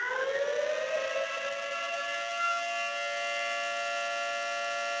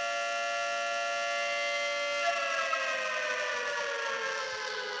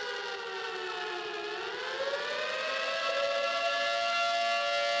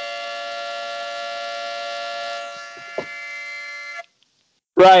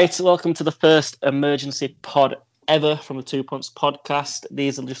Right, welcome to the first emergency pod ever from the 2 Punts podcast.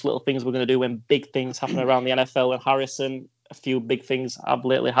 These are just little things we're going to do when big things happen around the NFL and Harrison. A few big things have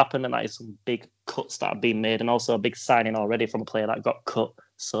lately happened, and that is some big cuts that have been made, and also a big signing already from a player that got cut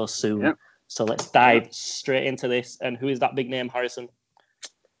so soon. Yep. So let's dive straight into this. And who is that big name, Harrison?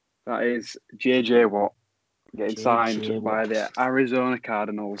 That is J.J. Watt getting J.J. signed by the Arizona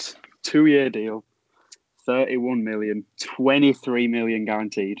Cardinals. 2-year deal, $31 million, $23 million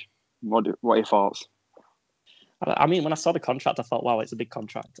guaranteed. What are your thoughts? I mean, when I saw the contract, I thought, wow, it's a big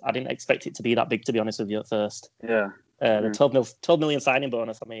contract. I didn't expect it to be that big, to be honest with you, at first. Yeah. The 12 million signing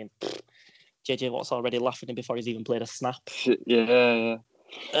bonus, I mean, J.J. Watt's already laughing him before he's even played a snap. Yeah.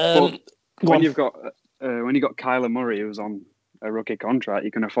 When you got Kyler Murray, who's on a rookie contract,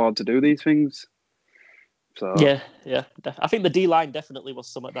 you can afford to do these things. So yeah. I think the D-line definitely was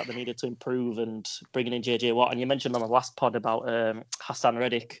something that they needed to improve, and bringing in J.J. Watt. And you mentioned on the last pod about Hassan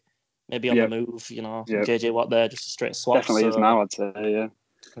Reddick, maybe on the move, J.J. Watt there, just a straight swap. Definitely is now, I'd say, yeah.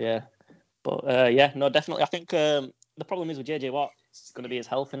 Yeah. But, definitely. I think the problem is with J.J. Watt, it's going to be his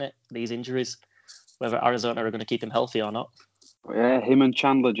health, in it, these injuries, whether Arizona are going to keep him healthy or not. But yeah, him and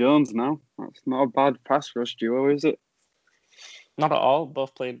Chandler Jones now. That's not a bad pass rush duo, is it? Not at all.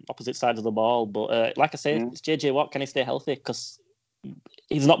 Both playing opposite sides of the ball. But like I say, it's J.J. Watt. Can he stay healthy? Because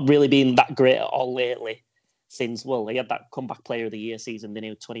he's not really been that great at all lately since, he had that comeback player of the year season, didn't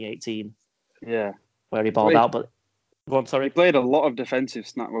he, 2018? Yeah. Where he balled out. But go on, sorry. He played a lot of defensive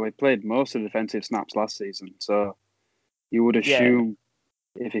snaps. Well, he played most of the defensive snaps last season. So you would assume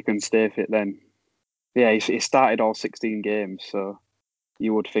if he can stay fit then. Yeah, he started all 16 games. So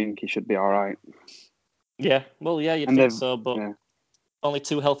you would think he should be all right. Yeah, you'd think so. But only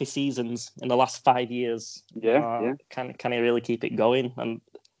 2 healthy seasons in the last 5 years. Yeah. Can he really keep it going? And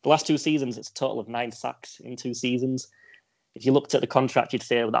the last 2 seasons, it's a total of 9 sacks in 2 seasons. If you looked at the contract, you'd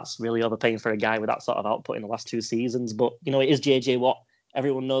say, well, that's really overpaying for a guy with that sort of output in the last 2 seasons. But, it is J.J. Watt.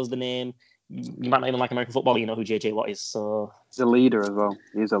 Everyone knows the name. You might not even like American football, you know who J.J. Watt is. So he's a leader as well.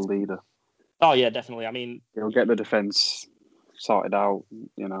 He's a leader. Oh, yeah, definitely. I mean, he'll get the defense sorted out,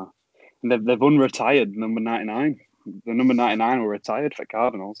 And they've unretired number 99. The number 99 were retired for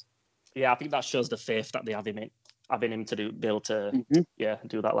Cardinals. Yeah, I think that shows the faith that they have in him. Having him to be able to,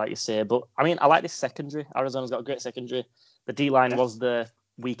 do that, like you say. But, I mean, I like this secondary. Arizona's got a great secondary. The D-line was the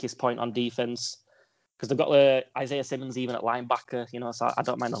weakest point on defense because they've got Isaiah Simmons even at linebacker, so I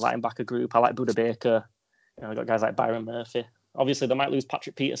don't mind the linebacker group. I like Budda Baker. They've got guys like Byron Murphy. Obviously, they might lose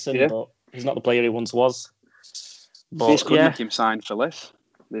Patrick Peterson, but he's not the player he once was. But, this could make him sign for less.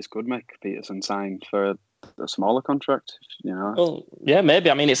 This could make Peterson sign for a smaller contract, Well, yeah,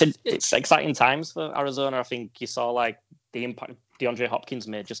 maybe. I mean, it's exciting times for Arizona. I think you saw the impact DeAndre Hopkins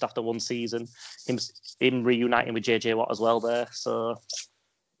made just after 1 season, him reuniting with J.J. Watt as well there. So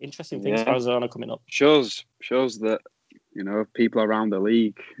interesting things for Arizona coming up. Shows that people around the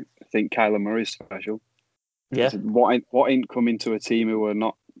league think Kyler Murray's special. Yeah, what ain't coming to a team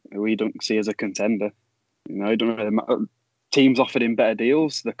who we don't see as a contender. It don't really matter. Teams offered him better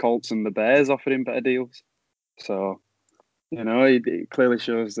deals. The Colts and the Bears offered him better deals. So, it clearly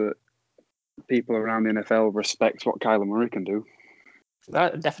shows that people around the NFL respect what Kyler Murray can do.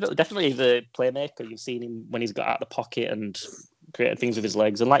 Definitely the playmaker. You've seen him when he's got out of the pocket and created things with his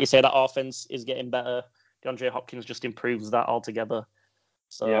legs. And like you say, that offense is getting better. DeAndre Hopkins just improves that altogether.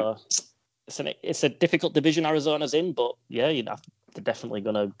 So it's a difficult division Arizona's in, but they're definitely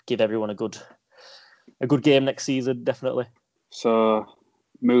going to give everyone a good game next season, definitely. So,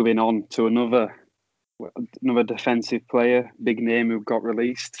 moving on to another defensive player, big name who got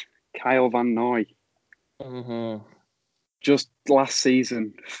released, Kyle Van Noy. Mm-hmm. Just last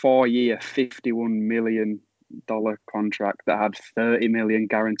season, 4-year, $51 million contract that had $30 million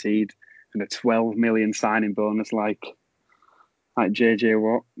guaranteed and a $12 million signing bonus, like J.J.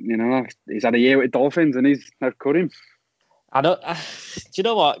 Watt. He's had a year with Dolphins and they've cut him. I don't. Do you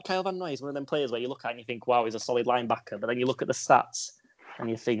know what? Kyle Van Noy is one of them players where you look at and you think, wow, he's a solid linebacker. But then you look at the stats and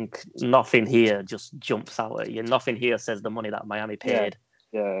you think, nothing here just jumps out at you. Nothing here says the money that Miami paid.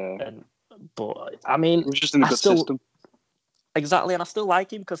 Yeah. But, I mean... It was just in a good system. Exactly, and I still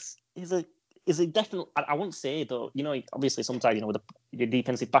like him because he's a definite... I wouldn't say, though, obviously sometimes, with the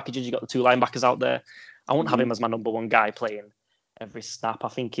defensive packages, you got the 2 linebackers out there. I wouldn't have him as my number 1 guy playing every snap. I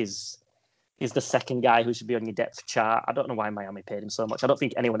think he's the second guy who should be on your depth chart. I don't know why Miami paid him so much. I don't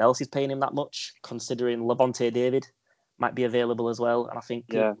think anyone else is paying him that much, considering Levante David might be available as well. And I think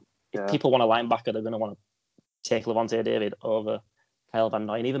if people want a linebacker, they're going to want to take Levante David over Kyle Van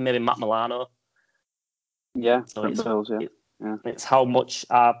Noy, and even maybe Matt Milano. Yeah, so it's how much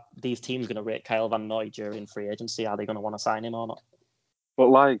are these teams going to rate Kyle Van Noy during free agency? Are they going to want to sign him or not? But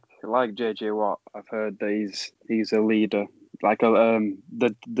like JJ Watt, I've heard that he's a leader. Like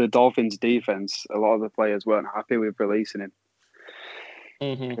the Dolphins defense, a lot of the players weren't happy with releasing him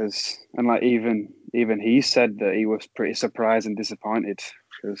Mm-hmm. and like even he said that he was pretty surprised and disappointed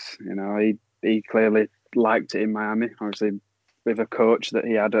because he clearly liked it in Miami, obviously with a coach that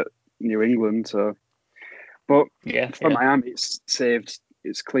he had at New England. So, but Yeah, for yeah. Miami,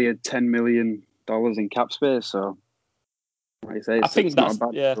 it's cleared $10 million in cap space. So, like you say, I think it's not a that's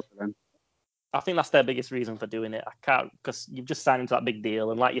bad yeah. deal for them. I think that's their biggest reason for doing it. I can't because you've just signed into that big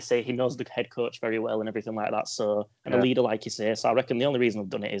deal, and like you say, he knows the head coach very well and everything like that. So, and a Yeah. leader, like you say. So, I reckon the only reason they've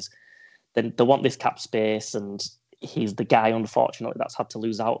done it is they want this cap space, and he's the guy, unfortunately, that's had to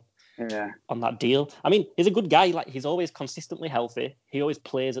lose out Yeah. on that deal. I mean, he's a good guy. Like he's always consistently healthy. He always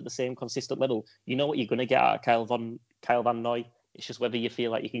plays at the same consistent level. You know what you're going to get out of Kyle Van Noy. It's just whether you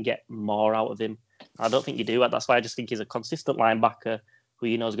feel like you can get more out of him. I don't think you do. That's why I just think he's a consistent linebacker who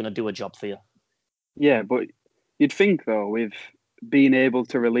you know is going to do a job for you. Yeah, but you'd think though, with being able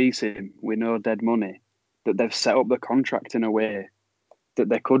to release him with no dead money, that they've set up the contract in a way that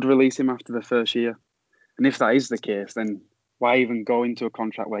they could release him after the first year. And if that is the case, then why even go into a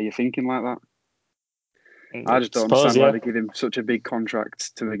contract where you're thinking like that? I just don't understand why they give him such a big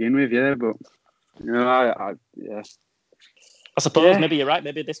contract to begin with. Yeah, but yeah. I suppose maybe you're right.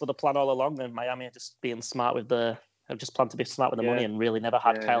 Maybe this was the plan all along, and Miami are just being smart with have just planned to be smart with the money and really never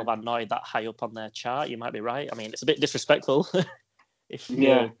had Kyle Van Noy that high up on their chart. You might be right. I mean, it's a bit disrespectful if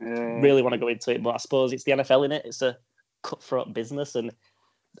you really want to go into it, but I suppose it's the NFL in it. It's a cutthroat business, and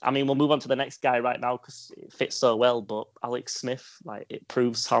I mean, we'll move on to the next guy right now because it fits so well. But Alex Smith, like, it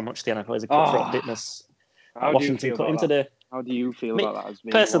proves how much the NFL is a cutthroat business. How do you feel about that? How do you feel about that? As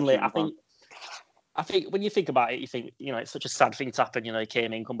being personally, I think when you think about it, you think, it's such a sad thing to happen. He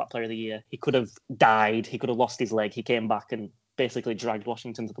came in, comeback player of the year. He could have died. He could have lost his leg. He came back and basically dragged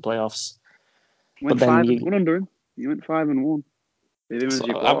Washington to the playoffs. Went 5-1 under him. You went 5-1. With him as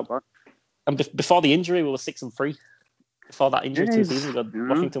your quarterback. And before the injury, we were 6-3. Before that injury 2 seasons ago,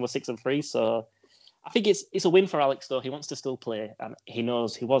 Washington was 6-3. So I think it's a win for Alex, though. He wants to still play, and he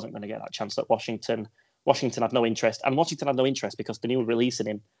knows he wasn't going to get that chance at Washington. Washington had no interest, and Washington had no interest because they knew releasing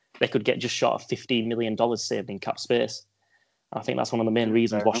him, they could get just short of $15 million saved in cap space. And I think that's one of the main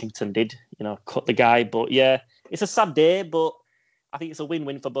reasons Washington did, cut the guy. But yeah, it's a sad day, but I think it's a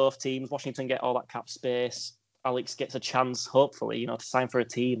win-win for both teams. Washington get all that cap space. Alex gets a chance, hopefully, to sign for a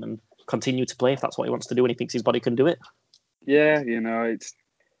team and continue to play if that's what he wants to do and he thinks his body can do it. Yeah,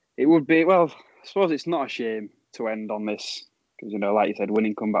 it would be, well, I suppose it's not a shame to end on this because, like you said,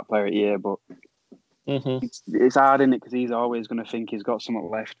 winning comeback player of the year, but it's hard, isn't it? Because he's always going to think he's got something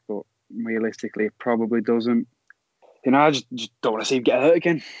left, but realistically, it probably doesn't. I just don't want to see him get hurt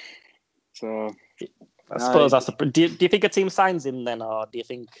again. So I suppose that's do you think a team signs him then, or do you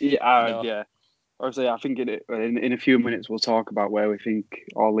think? Yeah. Obviously, I think in a few minutes we'll talk about where we think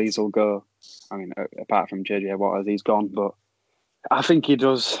all these will go. I mean, apart from JJ Watt, as he's gone, but I think he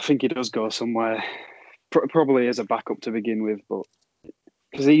does. I think he does go somewhere, probably as a backup to begin with, but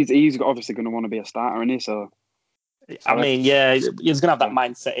because he's obviously going to want to be a starter, isn't he? So I mean, yeah, he's going to have that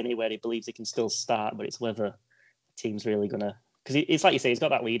mindset anyway. He believes he can still start, but it's whether the team's really going to. Because it's like you say, he's got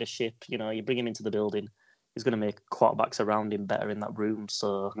that leadership. You bring him into the building, he's going to make quarterbacks around him better in that room.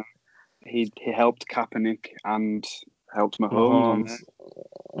 So he helped Kaepernick and helped Mahomes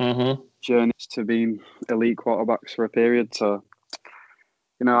on their journeys to being elite quarterbacks for a period. So,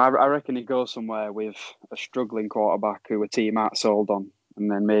 I reckon he goes somewhere with a struggling quarterback who a team aren't sold on, and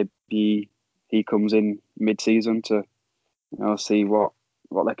then maybe he comes in mid-season to, see what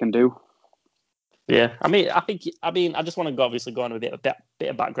they can do. Yeah, I just want to go on with a bit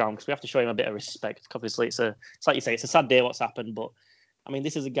of background because we have to show him a bit of respect. Obviously, it's like you say, it's a sad day what's happened, but I mean,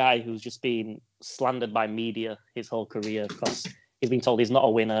 this is a guy who's just been slandered by media his whole career because he's been told he's not a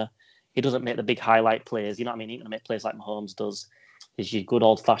winner. He doesn't make the big highlight plays. You know what I mean? He's going to make plays like Mahomes does. He's your good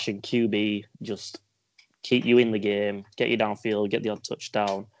old-fashioned QB, just keep you in the game, get you downfield, get the odd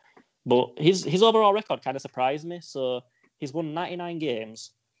touchdown. But his overall record kind of surprised me. So he's won 99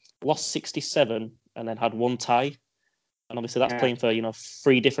 games, lost 67, and then had one tie. And obviously that's playing for,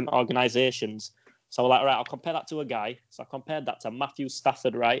 3 different organizations. So we're like, all right, I'll compare that to a guy. So I compared that to Matthew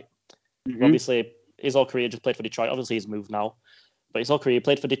Stafford, right? Mm-hmm. Obviously, his whole career just played for Detroit. Obviously, he's moved now. But his whole career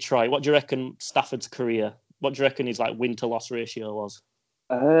played for Detroit. What do you reckon Stafford's career, what do you reckon his win-to-loss ratio was?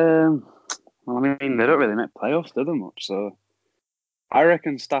 Well, I mean, they don't really make playoffs, do they much? So I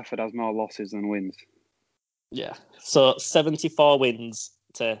reckon Stafford has more losses than wins. Yeah. So 74 wins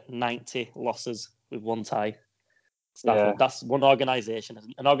to 90 losses with one tie. Stafford, that's one organisation.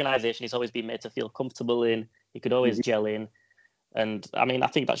 An organisation he's always been made to feel comfortable in. He could always gel in. And I mean, I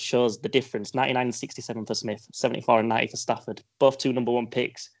think that shows the difference. 99 and 67 for Smith, 74 and 90 for Stafford. Both 2 number 1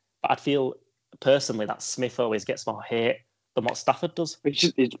 picks. But I feel personally that Smith always gets more hate than what Stafford does.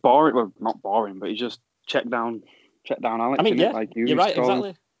 It's boring. Well, not boring, but he's just check down Alex. I mean, yeah, like you you're right, call him.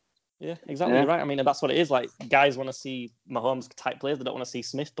 exactly. Yeah, exactly. Yeah. You're right. I mean, and that's what it is. Like, guys want to see Mahomes type players. They don't want to see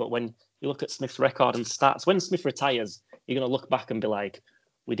Smith. But when you look at Smith's record and stats, when Smith retires, you're going to look back and be like,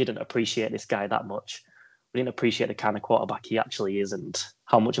 we didn't appreciate this guy that much. We didn't appreciate the kind of quarterback he actually is and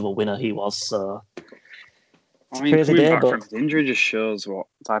how much of a winner he was. So, I mean, coming back from his injury just shows what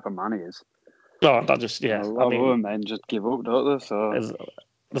type of man he is. No, that just, yeah. A lot of other men just give up, don't they? So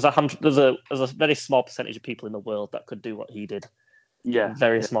there's a very small percentage of people in the world that could do what he did. Yeah,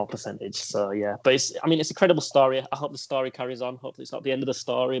 very small percentage. So yeah, but it's an incredible story. I hope the story carries on. Hopefully, it's not the end of the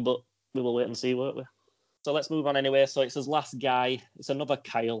story, but we will wait and see, won't we? So let's move on anyway. So it's his last guy. It's another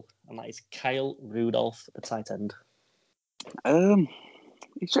Kyle, and that is Kyle Rudolph, the tight end.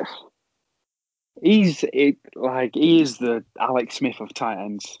 He is the Alex Smith of tight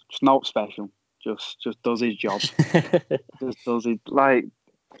ends. Just not special. Just does his job. Just does it like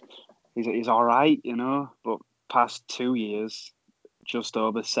he's all right, you know. But past 2 years, just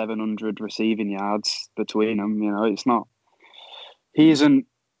over 700 receiving yards between them. You know, it's not. He isn't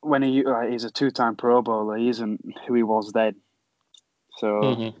when he's a 2-time Pro Bowler. He isn't who he was then. So,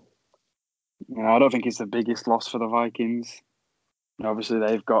 you know, I don't think it's the biggest loss for the Vikings. Obviously,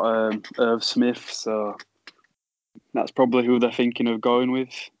 they've got Irv Smith, so that's probably who they're thinking of going with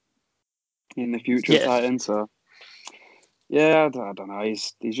in the future tight end. So, yeah, I don't know.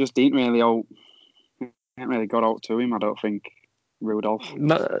 He's just ain't really got out to him. I don't think Rudolph.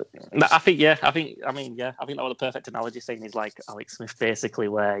 No, I think that was a perfect analogy. Saying he's like Alex Smith, basically,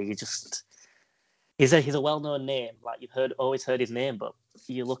 where he's a well-known name. Like you've always heard his name, but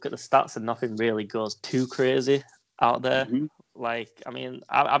you look at the stats and nothing really goes too crazy out there. Mm-hmm. Like, I mean,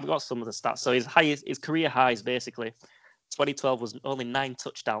 I've got some of the stats. So his career highs basically. 2012 was only 9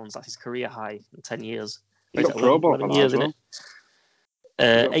 touchdowns. That's his career high in 10 years. He got Pro Bowl 11 years, isn't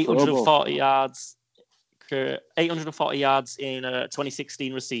it? 840 yards. 840 yards in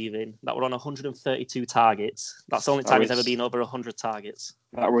 2016 receiving. That were on 132 targets. That's the only time he's ever been over 100 targets.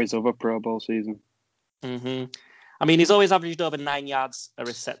 That was his other Pro Bowl season. Mm-hmm. I mean, he's always averaged over 9 yards a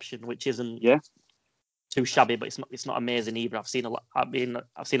reception, which isn't too shabby, but it's not amazing either. I've seen a lot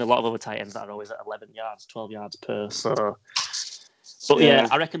of other tight ends that are always at 11 yards, 12 yards per. So, but yeah,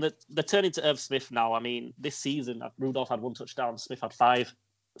 I reckon that they're turning to Irv Smith now. I mean, this season Rudolph had 1 touchdown, Smith had 5.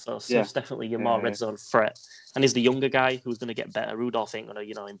 So Smith's definitely your more red zone threat, and he's the younger guy who's going to get better. Rudolph ain't going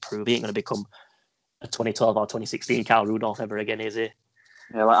to improve. He ain't going to become a 2012 or 2016 Kyle Rudolph ever again, is he?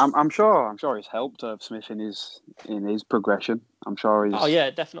 Yeah, like I'm sure he's helped Irv Smith in his progression. I'm sure he's. Oh yeah,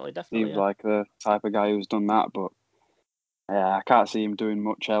 definitely. Seems like the type of guy who's done that, but I can't see him doing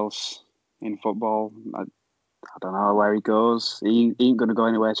much else in football. I don't know where he goes. He ain't going to go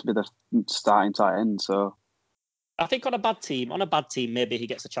anywhere to be the starting tight end. So I think on a bad team, maybe he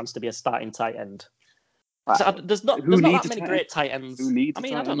gets a chance to be a starting tight end. There's not that many great tight ends. Who needs? I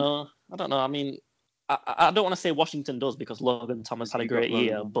mean, I don't know. I mean, I don't want to say Washington does because Logan Thomas had a great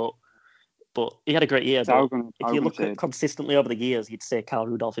year, but he had a great year. But if you look at consistently over the years, you'd say Kyle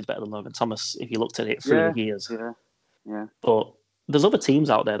Rudolph is better than Logan Thomas if you looked at it through the years. Yeah. But there's other teams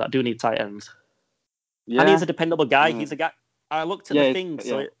out there that do need tight ends. Yeah. And he's a dependable guy. Yeah. He's a guy. I looked at the thing.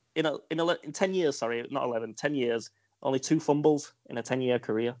 So in 10 years, sorry, not 11, 10 years, only 2 fumbles in a 10-year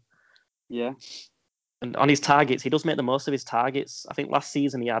career. Yeah. And on his targets, he does make the most of his targets. I think last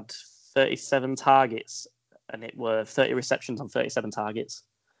season he had 37 targets and it were 30 receptions on 37 targets.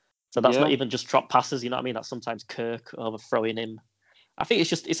 So that's not even just drop passes, you know what I mean? That's sometimes Kirk overthrowing him. I think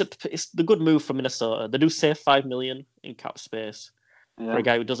it's the good move from Minnesota. They do save $5 million in cap space for a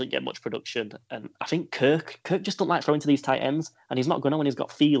guy who doesn't get much production. And I think Kirk just don't like throwing to these tight ends, and he's not going to when he's got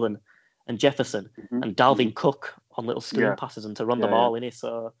Thielen and Jefferson and Dalvin Cook on little screen passes and to run the ball in it.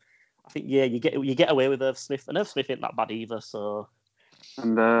 So I think you get away with Irv Smith, and Irv Smith ain't that bad either. So.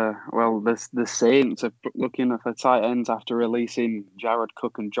 And the Saints are looking for tight ends after releasing Jared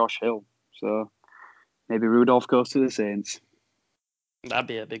Cook and Josh Hill. So maybe Rudolph goes to the Saints. That'd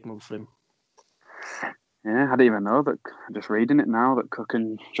be a big move for him. Yeah, I didn't even know that. Just reading it now that Cook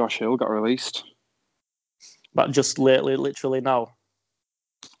and Josh Hill got released. But just lately, literally now.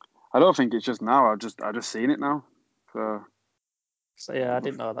 I don't think it's just now. I just seen it now. So yeah, I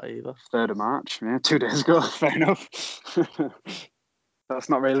didn't know that either. 3rd of March. Yeah, 2 days ago. Fair enough. That's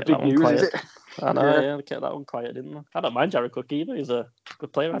not really big news, is it? I know, they kept that one quiet, didn't they? I don't mind Jared Cook either. He's a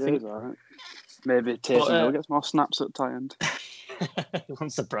good player, I think. He's all right. Maybe Taysom Hill gets more snaps at tight end. It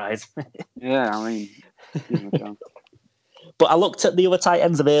won't surprise me. Yeah, I mean... But I looked at the other tight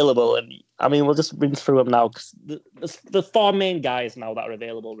ends available, and I mean, we'll just run through them now because the four main guys now that are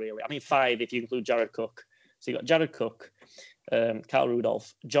available, really. I mean, five if you include Jared Cook. So you got Jared Cook, Kyle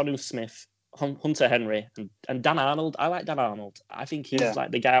Rudolph, Jonnu Smith, Hunter Henry, and Dan Arnold. I like Dan Arnold. I think he's like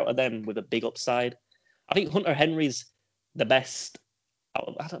the guy out of them with a big upside. I think Hunter Henry's the best.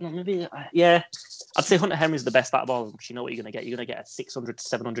 I don't know, maybe, yeah. I'd say Hunter Henry's the best out of all of them because you know what you're going to get. You're going to get a 600 to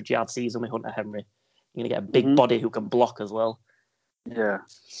 700 yard season with Hunter Henry. You're going to get a big body who can block as well. Yeah.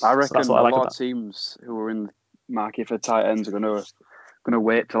 I reckon a lot of teams who are in the market for tight ends are going to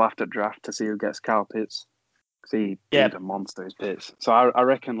wait till after draft to see who gets Kyle Pitts. Because he's a monster, is Pitts. So I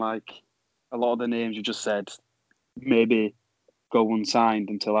reckon, like, a lot of the names you just said maybe go unsigned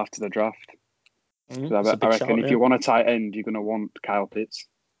until after the draft. So I reckon if you want a tight end, you're going to want Kyle Pitts.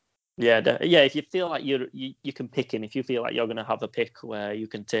 Yeah. If you feel like you can pick him, if you feel like you're going to have a pick where you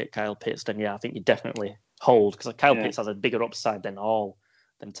can take Kyle Pitts, then I think you definitely hold because Kyle Pitts has a bigger upside than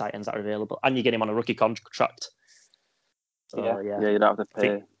tight ends that are available, and you get him on a rookie contract. So, you don't have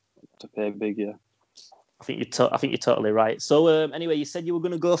to pay big. Yeah, I think you're totally right. So anyway, you said you were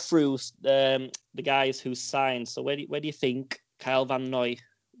going to go through the guys who signed. So where do you think Kyle Van Noy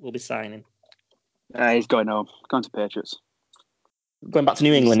will be signing? He's going home. Going to Patriots. Going back to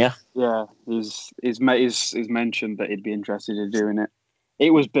New England, yeah? Yeah, he's mentioned that he'd be interested in doing it.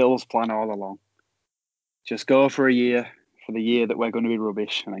 It was Bill's plan all along. Just go for a year, for the year that we're going to be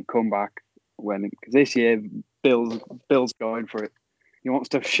rubbish, and then come back because this year Bill's going for it. He wants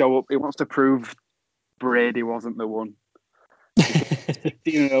to show up. He wants to prove Brady wasn't the one.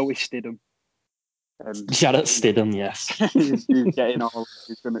 You know, we Stidham. Jarrett Stidham, yes. he's getting all.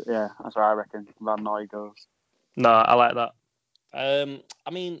 That's where I reckon Van Noy goes. No, I like that.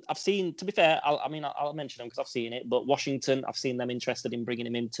 I mean, I've seen. To be fair, I'll mention them because I've seen it. But Washington, I've seen them interested in bringing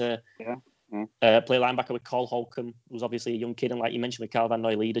him in to play linebacker with Cole Holcomb, who's obviously a young kid, and like you mentioned with Kyle Van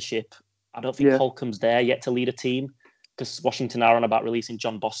Noy leadership. I don't think Holcomb's there yet to lead a team because Washington are on about releasing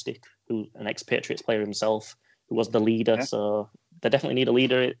John Bostic, who's an ex-Patriots player himself, who was the leader. Yeah. So they definitely need a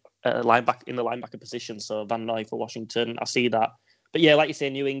leader linebacker in the linebacker position. So Van Noy for Washington, I see that. But yeah, like you say,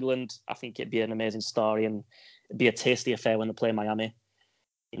 New England, I think it'd be an amazing story and it'd be a tasty affair when they play Miami.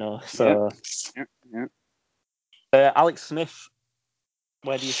 You know, so Alex Smith,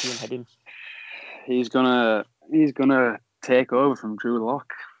 where do you see him heading? He's gonna take over from Drew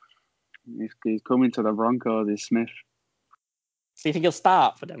Lock. He's coming to the Broncos. Is Smith? So you think he'll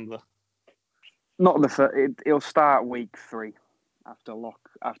start for Denver? Not the first. He'll start week 3 after Lock.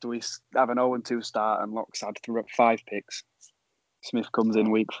 After we have an 0-2 start and Lock's had 5 picks. Smith comes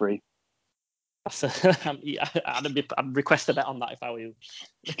in week 3. I'd request a bet on that if I were you.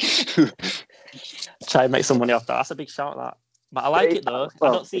 Try and make some money off that. That's a big shout, that. But I like it though.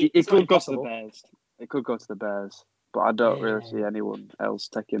 Well, I don't see it could go to the Bears. It could go to the Bears, but I don't really see anyone else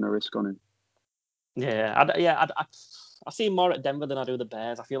taking a risk on him. I see him more at Denver than I do the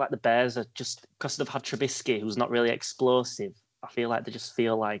Bears. I feel like the Bears are just because they've had Trubisky, who's not really explosive. I feel like they just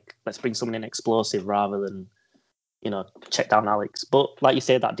feel like let's bring someone in explosive rather than, check down Alex. But like you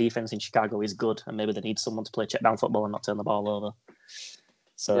say, that defense in Chicago is good, and maybe they need someone to play check down football and not turn the ball over.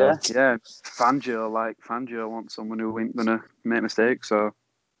 So yeah. Fangio wants someone who ain't gonna make mistakes. So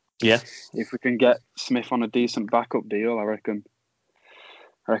if we can get Smith on a decent backup deal, I reckon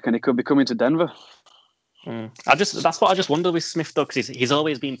he could be coming to Denver. That's what I just wonder with Smith though, because he's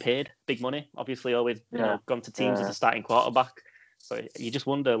always been paid big money. Obviously, always gone to teams as a starting quarterback. So you just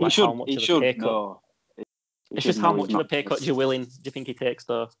wonder how much of a pay cut. It's just how much of a pay cut do you think he takes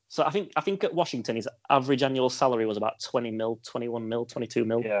though? So I think at Washington his average annual salary was about 20 mil, 21 mil, 22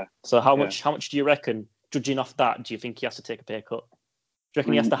 mil. Yeah. So how much do you reckon, judging off that, do you think he has to take a pay cut? Do you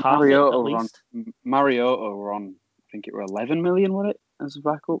reckon he has to halve it at least? Mariota were on, I think it were 11 million, was it, as a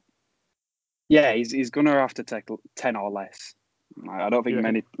backup? Yeah, he's going to have to take 10 or less. I don't think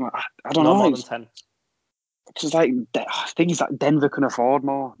many. I don't know. More than 10. Because I think it's like Denver can afford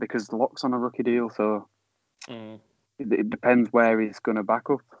more because Lock's on a rookie deal. So it depends where he's going to back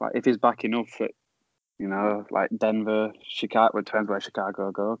up. Like if he's backing up at, like Denver, Chicago. It depends where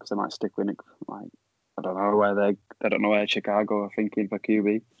Chicago go because they might stick with Nick. Like I don't know where Chicago are thinking for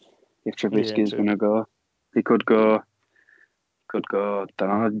QB. If Trubisky's going to go, he could go. I don't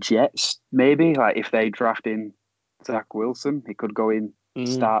know, Jets, maybe. Like, if they draft in Zach Wilson, he could go in,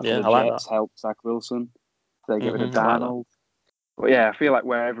 start for the Jets, help Zach Wilson. If they get rid of Darnold. But yeah, I feel like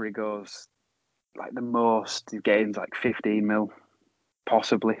wherever he goes, like the most he's getting like 15 mil,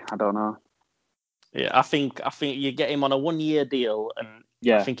 possibly. I don't know. Yeah, I think you get him on a 1-year deal, and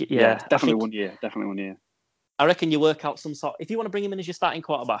I think definitely 1 year. I reckon you work out some sort. If you want to bring him in as your starting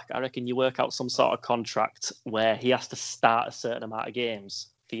quarterback, I reckon you work out some sort of contract where he has to start a certain amount of games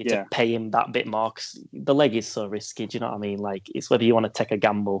for you to pay him that bit more. Because the leg is so risky. Do you know what I mean? Like, it's whether you want to take a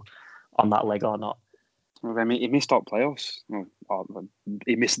gamble on that leg or not. Well, I mean, he missed out playoffs.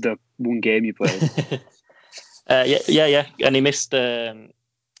 He missed the one game he played. Yeah, and he missed he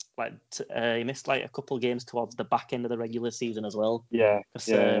missed like a couple of games towards the back end of the regular season as well. Yeah.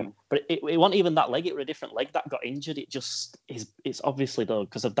 But it wasn't even that leg; it was a different leg that got injured. It's obviously though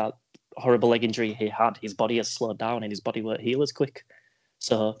because of that horrible leg injury he had, his body has slowed down and his body won't heal as quick.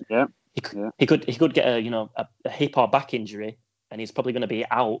 So he could get a hip or back injury, and he's probably going to be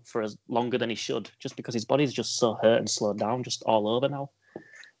out for as longer than he should, just because his body's just so hurt and slowed down, just all over now.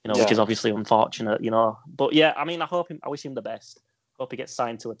 Which is obviously unfortunate. But yeah, I mean, I wish him the best. Hope he gets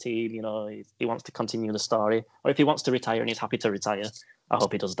signed to a team. If he wants to continue the story, or if he wants to retire and he's happy to retire, I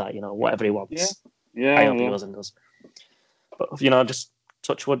hope he does that. Whatever he wants. Yeah. I hope he goes and does. But just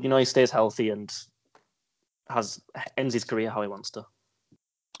touch wood. He stays healthy and ends his career how he wants to.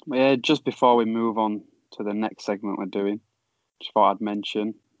 Yeah. Just before we move on to the next segment we're doing, just thought I'd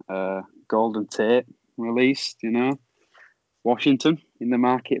mention Golden Tate released. Washington in the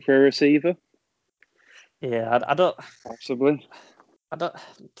market for a receiver. Yeah, I don't. Possibly. I don't.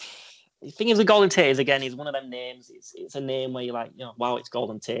 The thing is with Golden Tate is, again, he's one of them names. It's a name where you're like, wow, it's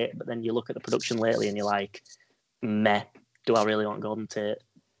Golden Tate. But then you look at the production lately and you're like, meh, do I really want Golden Tate?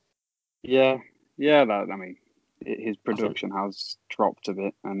 Yeah. His production has dropped a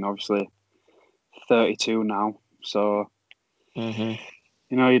bit, and obviously 32 now. So,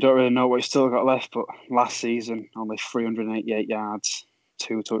 you don't really know what he's still got left. But last season, only 388 yards,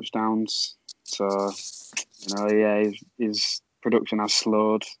 2 touchdowns. So, his production has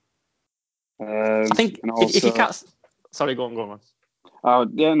slowed. I think if you can't... Sorry, go on. Oh,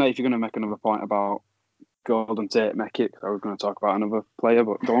 yeah, no, if you're going to make another point about Golden Tate, make it. I was going to talk about another player,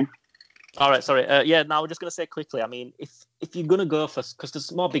 but go on. All right, sorry. Now we're just going to say quickly, I mean, if you're going to go for... Because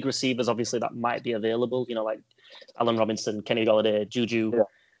there's more big receivers, obviously, that might be available, like Allen Robinson, Kenny Golladay, Juju,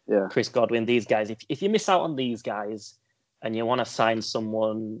 Chris Godwin, these guys. If you miss out on these guys and you want to sign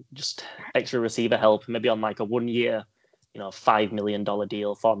someone, just extra receiver help, maybe on like a 1 year, $5 million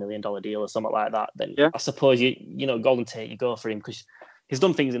deal, $4 million deal or something like that, then I suppose Golden Tate, you go for him because he's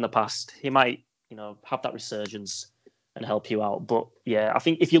done things in the past. He might, have that resurgence and help you out. But yeah, I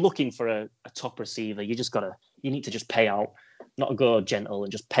think if you're looking for a top receiver, you need to just pay out, not go gentle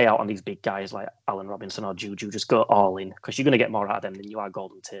and just pay out on these big guys like Allen Robinson or Juju. Just go all in because you're going to get more out of them than you are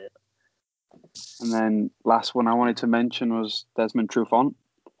Golden Tate. And then last one I wanted to mention was Desmond Trufant.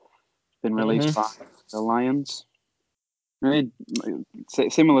 Been released by the Lions. Really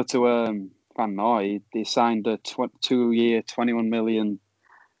similar to Van Noy, they signed a 2-year, $21 million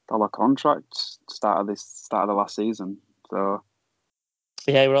contract start of the last season. So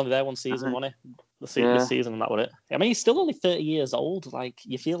yeah, he was only there one season, wasn't he? The season, and that was it. I mean, he's still only 30 years old. Like,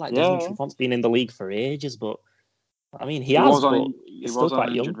 you feel like Desmond Trufant's been in the league for ages, but I mean, he has. But he's still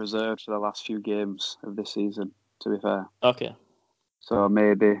quite young. Injured reserve for the last few games of this season. To be fair. Okay. So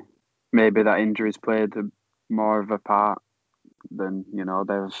maybe that injury's played more of a part than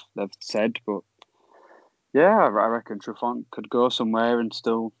they've said, but yeah, I reckon Trufant could go somewhere and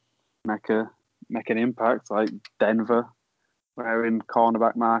still make an impact, like Denver, where in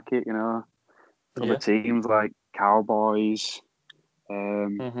cornerback market, other teams like Cowboys,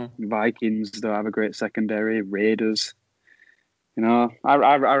 Vikings, they'll have a great secondary, Raiders. I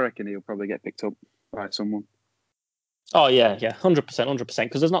reckon he'll probably get picked up by someone. Oh yeah, 100%.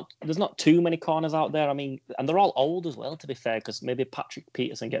 Because there's not too many corners out there. I mean, and they're all old as well. To be fair, because maybe Patrick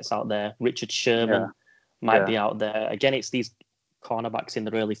Peterson gets out there, Richard Sherman might be out there. Again, it's these cornerbacks in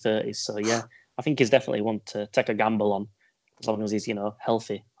their early 30s. So yeah, I think he's definitely one to take a gamble on, as long as he's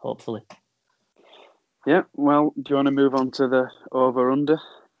healthy, hopefully. Yeah. Well, do you want to move on to the over/under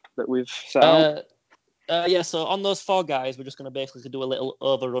that we've set out? Yeah, so on those 4 guys, we're just going to basically do a little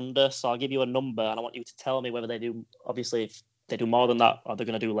over/under. So I'll give you a number, and I want you to tell me whether they do, obviously, if they do more than that, or they're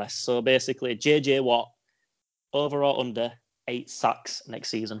going to do less. So basically, JJ Watt, over or under 8 sacks next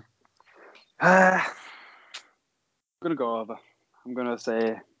season? I'm going to go over. I'm going to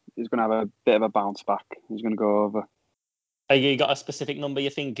say he's going to have a bit of a bounce back. He's going to go over. Have you got a specific number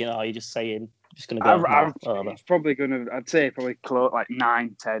you're thinking, or are you just saying just going to go over? He's probably going to, I'd say probably close, like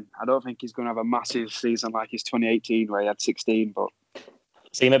 9, 10. I don't think he's going to have a massive season like his 2018 where he had 16, but...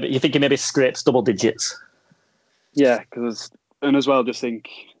 So you think he maybe scrapes double digits? Yeah, and as well, just think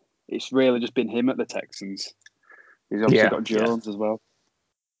it's really just been him at the Texans. He's obviously got Jones as well.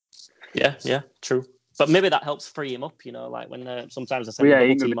 Yeah, true. But maybe that helps free him up, like when sometimes I say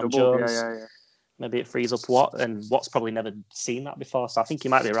double team on Jones. maybe it frees up Watt, and Watt's probably never seen that before. So I think he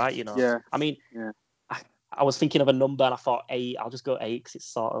might be right. Yeah. I mean, I was thinking of a number, and I thought 8. I'll just go 8 because it's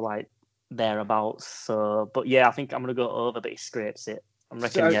sort of like thereabouts. So, but yeah, I think I'm gonna go over, but he scrapes it. I'm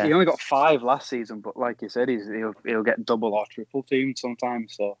reckoning. He only got 5 last season, but like you said, he'll get double or triple teamed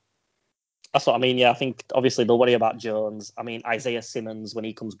sometimes. So that's what I mean. Yeah, I think obviously they'll worry about Jones. I mean, Isaiah Simmons, when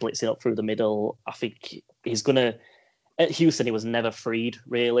he comes blitzing up through the middle, I think he's gonna. At Houston, he was never freed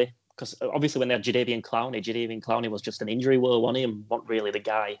really, because obviously when they had Jadeveon Clowney was just an injury woe on him, not really the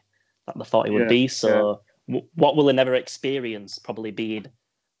guy that they thought he would be. So what will he never experience? Probably being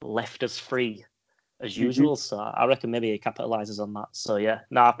left as free as usual. So I reckon maybe he capitalizes on that. So yeah,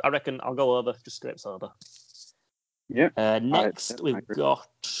 I reckon I'll go over. Just scrapes over. Yeah. Next we've got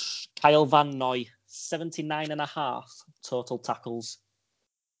Kyle Van Noy, 79.5 total tackles.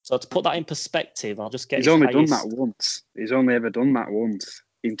 So to put that in perspective, I'll just get. He's only done that once. He's only ever done that once.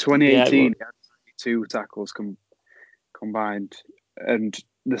 In 2018, he had 2 tackles combined, and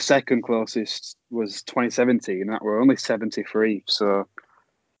the second closest was 2017, and that were only 73. So,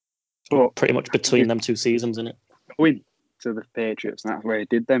 but pretty much between them 2 seasons, isn't it? Going to the Patriots, and that's where he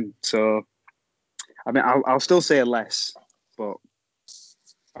did them. So, I mean, I'll still say less, but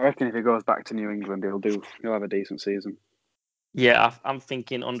I reckon if he goes back to New England, he'll have a decent season. Yeah, I'm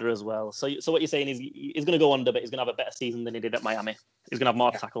thinking under as well. So what you're saying is he's going to go under, but he's going to have a better season than he did at Miami. He's going to have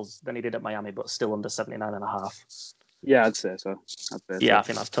more tackles than he did at Miami, but still under 79.5. Yeah, I'd say so. Yeah, I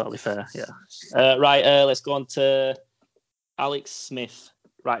think that's totally fair. Yeah. Right, let's go on to Alex Smith.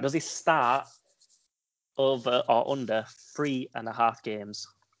 Right, does he start over or under 3.5 games?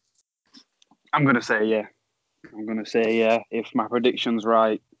 I'm going to say yeah. If my prediction's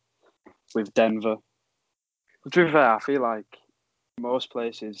right with Denver. But to be fair, I feel like most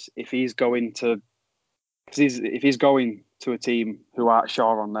places, if he's going to a team who aren't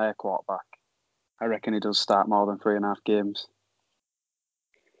sure on their quarterback, I reckon he does start more than 3.5 games.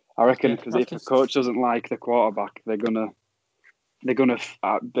 I reckon because if the coach doesn't like the quarterback, they're gonna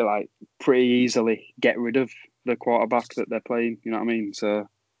be like pretty easily get rid of the quarterback that they're playing. You know what I mean? So,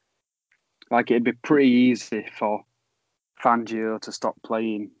 like, it'd be pretty easy for Fangio to stop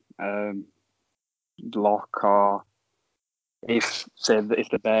playing Locke, or if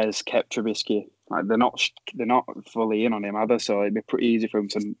the Bears kept Trubisky, like they're not fully in on him either. So it'd be pretty easy for him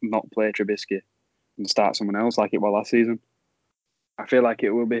to not play Trubisky and start someone else like it was last season. I feel like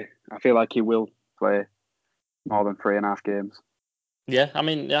it will be. I feel like he will play more than 3.5 games. Yeah, I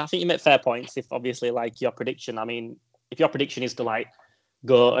mean, I think you make fair points. If obviously, like your prediction, I mean, if your prediction is to like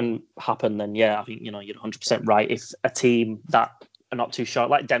go and happen, then yeah, I think you're 100% right. If a team that are not too short,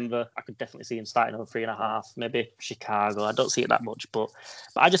 like Denver, I could definitely see him starting over 3.5. Maybe Chicago, I don't see it that much, but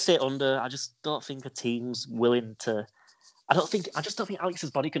I just say under. I just don't think a team's willing to. I just don't think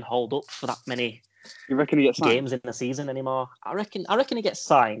Alex's body can hold up for that many. You reckon he gets signed? Games in the season anymore? I reckon he gets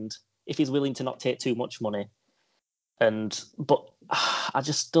signed if he's willing to not take too much money. But I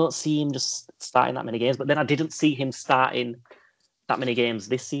just don't see him just starting that many games. But then I didn't see him starting that many games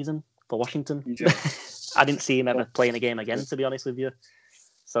this season for Washington. Yeah. I didn't see him ever playing a game again, to be honest with you.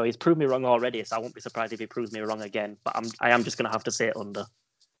 So he's proved me wrong already, so I won't be surprised if he proves me wrong again. But I am just going to have to say it under.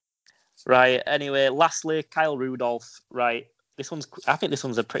 Right, anyway, lastly, Kyle Rudolph. Right, I think this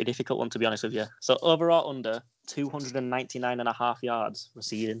one's a pretty difficult one, to be honest with you. So overall under 299.5 yards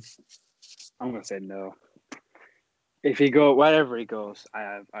receiving. I'm going to say no. If he go wherever he goes, I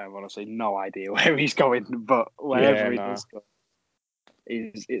have honestly no idea where he's going. But wherever he does go,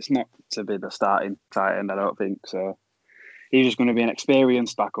 it's not to be the starting tight end, I don't think. So he's just going to be an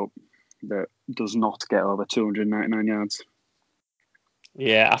experienced backup that does not get over 299 yards.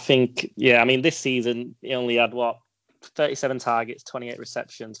 Yeah, I think. Yeah, I mean, this season he only had 37 targets, 28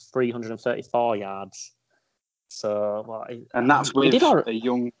 receptions, 334 yards. So and that's with a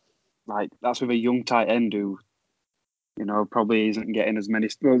young tight end who, probably isn't getting as many.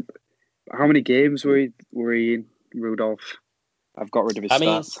 Well, how many games were he in, Rudolph? I've got rid of his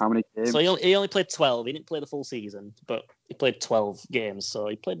stats. How many games? So he only played 12. He didn't play the full season, but he played 12 games. So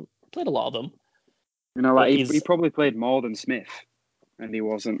he played a lot of them. He probably played more than Smith, and he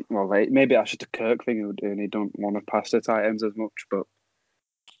wasn't. Well, maybe that's just a Kirk thing, and he don't want to pass the tight ends as much. But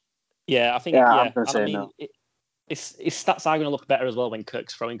yeah, I think I'm gonna say no. His stats are going to look better as well when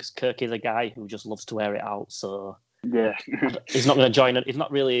Kirk's throwing, because Kirk is a guy who just loves to wear it out. So yeah, he's not going to join. He's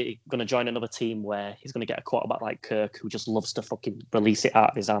not really going to join another team where he's going to get a quarterback like Kirk who just loves to fucking release it out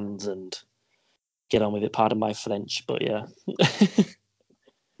of his hands and get on with it. Pardon my French, but yeah.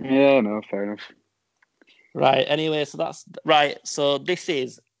 Yeah, no, fair enough. Right. Anyway, so that's right. So this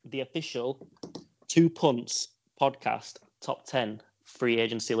is the official 2 Punts podcast top 10 free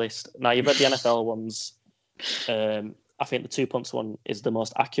agency list. Now, you've read the NFL ones. I think the 2 punts one is the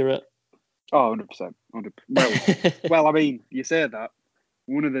most accurate. Oh, 100%. 100%. Well, I mean, you say that.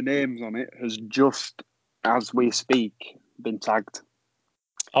 One of the names on it has just, as we speak, been tagged.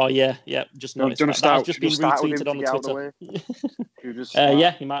 Oh, yeah. Just noticed that. That has just been retweeted on the Twitter.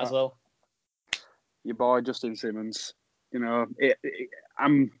 Yeah, you might as well. Your boy, Justin Simmons. You know,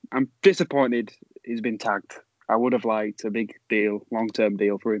 I'm disappointed he's been tagged. I would have liked a big deal, long-term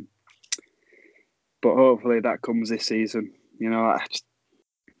deal for him. But hopefully that comes this season. You know,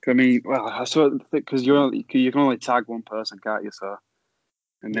 I sort of think because you can only tag one person, can't you? So,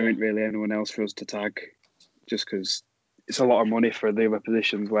 and there ain't really anyone else for us to tag, just because it's a lot of money for the other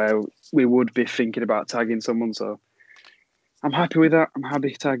positions where we would be thinking about tagging someone. So, I'm happy with that. I'm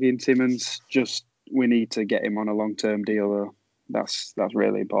happy tagging Simmons. Just we need to get him on a long-term deal, though. That's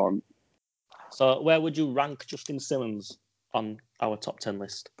really important. So, where would you rank Justin Simmons on our top 10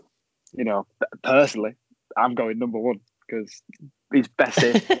 list? You know, personally, I'm going number one because he's best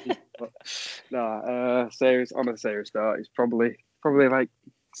safety. On a serious note, he's probably like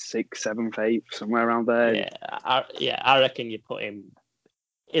 6th, 7th, 8th, somewhere around there. I reckon you put him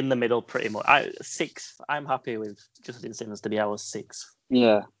in the middle pretty much. 6th. I'm happy with Justin Simmons to be our 6th.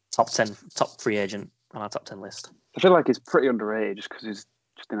 Yeah, top free agent on our top 10 list. I feel like he's pretty underrated just because he's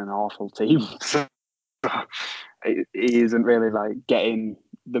just in an awful team. He isn't really like getting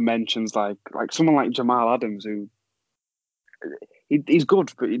the mentions like someone like Jamal Adams, who he's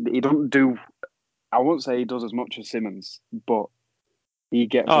good, but he don't do. I won't say he does as much as Simmons, but he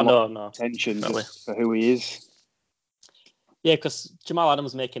gets a lot of attention just for who he is. Yeah, because Jamal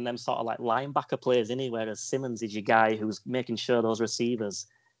Adams making them sort of like linebacker players, isn't he? Whereas Simmons is your guy who's making sure those receivers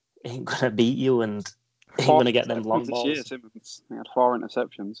ain't going to beat you and ain't going to get them long balls. This year, Simmons he had 4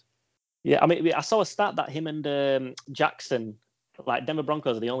 interceptions. Yeah, I mean, I saw a stat that him and Jackson, like Denver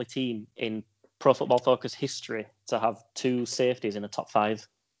Broncos, are the only team in Pro Football Focus history to have 2 safeties in the top 5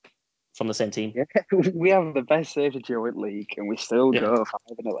 from the same team. Yeah, we have the best safety duo in the league, and we still go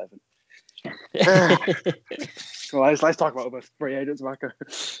 5-11. Well, let's talk about other free agents, Marco.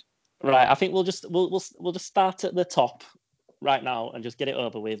 Right, I think we'll just start at the top right now and just get it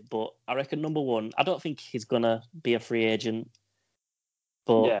over with. But I reckon number 1, I don't think he's gonna be a free agent.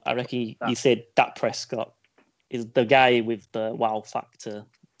 But I reckon you said Dak Prescott is the guy with the wow factor,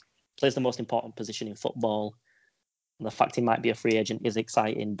 plays the most important position in football. And the fact he might be a free agent is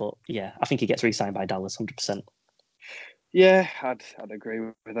exciting, but yeah, I think he gets re-signed by Dallas 100%. Yeah, I'd agree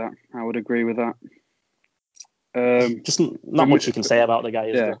with that. I would agree with that. Just not much you can say about the guy,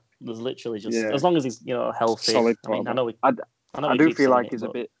 is there? There's literally just as long as he's healthy. Solid. I mean, I do feel like he's a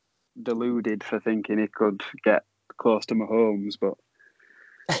bit deluded for thinking he could get close to Mahomes, but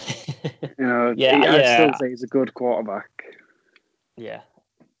I'd still say he's a good quarterback. Yeah,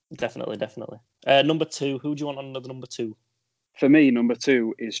 definitely. Number 2, who do you want on another number 2? For me, number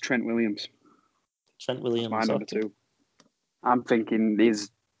 2 is Trent Williams. Trent Williams, my number 2. I'm thinking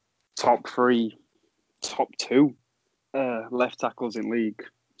he's top 3, top 2 left tackles in league.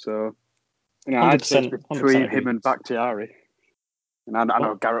 So, I'd say between him and Bakhtiari. And I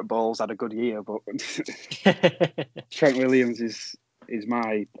know Garrett Bowles had a good year, but Trent Williams is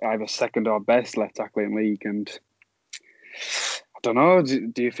my either second or best left tackle in league. And I don't know,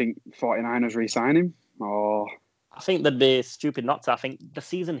 do you think 49ers re-sign him? Or I think they'd be stupid not to. I think the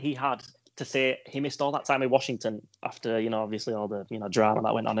season he had, to say he missed all that time in Washington after, obviously all the, drama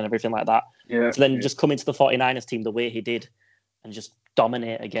that went on and everything like that. Yeah. So then just come into the 49ers team the way he did and just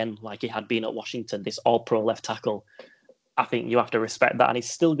dominate again like he had been at Washington, this all-pro left tackle. I think you have to respect that. And he's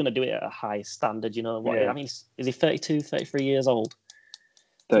still going to do it at a high standard, I mean, is he 32, 33 years old?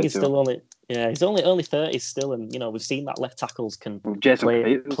 I think he's still only, he's only 30 still. And, we've seen that left tackles can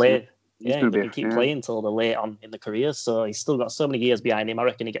play. Yeah, he can keep playing until they're late on in the career. So he's still got so many years behind him. I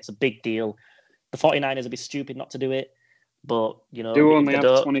reckon he gets a big deal. The 49ers would be stupid not to do it. But, do only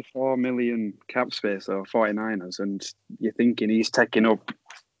have 24 million cap space, though, 49ers. And you're thinking he's taking up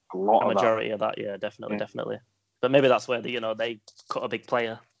a lot of majority of that. Yeah, definitely. But maybe that's where they cut a big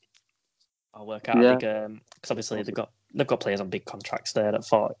player. I'll work out a big, because obviously they've got players on big contracts there at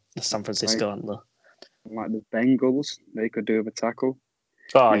the San Francisco and like the Bengals, they could do with a tackle.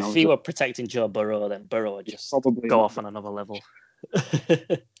 Oh, if he were protecting Joe Burrow, then Burrow would just probably go off on another level.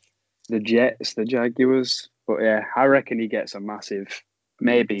 The Jets, the Jaguars, but yeah, I reckon he gets a massive,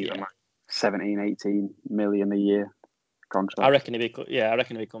 maybe like 17, 18 million a year contract. I reckon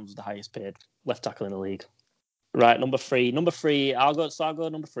he becomes the highest paid left tackle in the league. Right, number 3. I'll go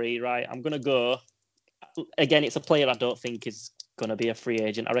number 3. Right, I'm gonna go. Again, it's a player I don't think is gonna be a free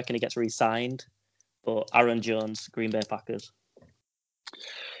agent. I reckon he gets re-signed. But Aaron Jones, Green Bay Packers.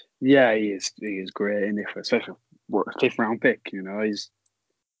 Yeah, he is. He is great, and especially what a fifth round pick. He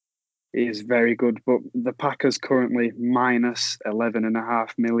is very good. But the Packers currently minus 11.5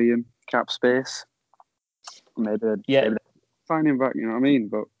 million cap space. Maybe Yeah, maybe find him back. You know what I mean?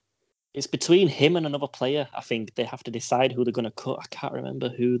 But it's between him and another player. I think they have to decide who they're going to cut. I can't remember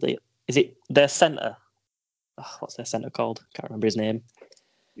who they. Is it their center? Oh, what's their center called? Can't remember his name.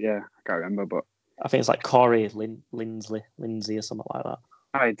 yeah, I can't remember. But I think it's like Corey Lindsay or something like that.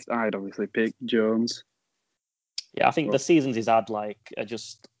 I'd obviously pick Jones. Yeah, I think But the seasons he's had are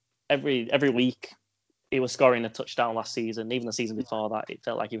just every week he was scoring a touchdown last season. Even the season before that, it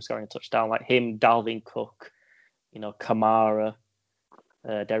felt like he was scoring a touchdown. Like him, Dalvin Cook, Kamara,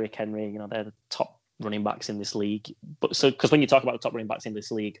 Derrick Henry. They're the top running backs in this league. But because when you talk about the top running backs in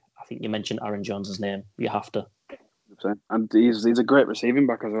this league, I think you mentioned Aaron Jones' name. You have to. and he's a great receiving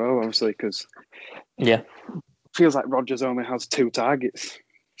back as well, obviously, because Yeah. feels like Rodgers only has 2 targets.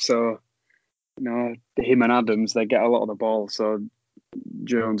 So, him and Adams, they get a lot of the ball. So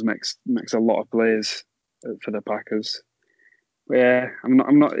Jones makes a lot of plays for the Packers. But yeah, I'm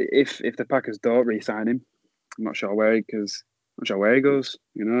not. If the Packers don't re-sign him, I'm not sure where he goes.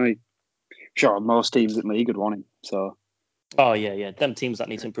 Sure, most teams in the league would want him. So. Oh yeah. Them teams that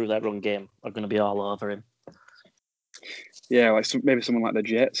need to improve their run game are going to be all over him. Yeah, like maybe someone like the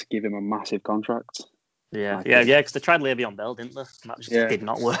Jets give him a massive contract. Yeah. Because they tried Le'Veon Bell, didn't they? That just did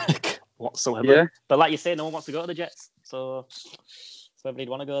not work whatsoever. Yeah. But like you say, no one wants to go to the Jets, so everybody'd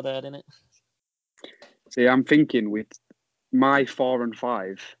want to go there, didn't it? See, I'm thinking with my 4 and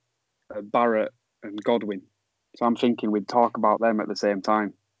 5, Barrett and Godwin. So I'm thinking we'd talk about them at the same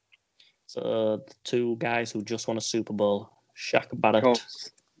time. So the 2 guys who just won a Super Bowl, Shaq Barrett,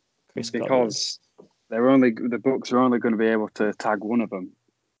 because the Bucks are only going to be able to tag one of them.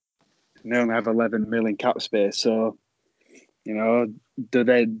 And they only have 11 million cap space, so are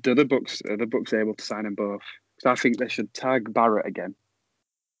the Bucks able to sign them both? Because I think they should tag Barrett again.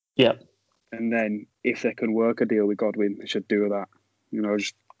 Yeah. And then if they can work a deal with Godwin, they should do that.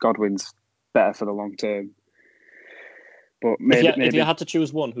 Just Godwin's better for the long term. But maybe if you had to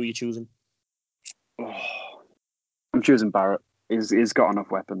choose one, who are you choosing? I'm choosing Barrett. He's got enough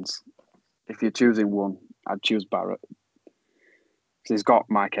weapons. If you're choosing one, I'd choose Barrett. He's got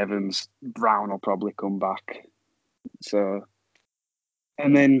Mike Evans. Brown will probably come back. So,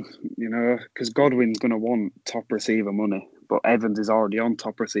 and then, because Godwin's going to want top receiver money, but Evans is already on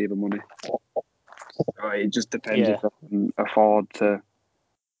top receiver money. So it just depends if they can afford to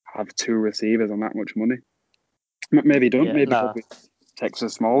have 2 receivers on that much money. Maybe don't. Yeah, maybe Godwin takes a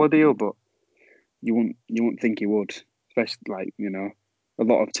smaller deal, but you wouldn't think he would. Especially a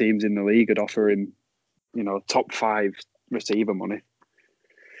lot of teams in the league would offer him, top 5 receiver money.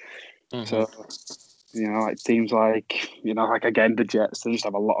 Mm-hmm. So, like teams like again the Jets, they just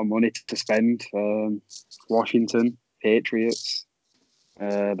have a lot of money to spend. Washington, Patriots,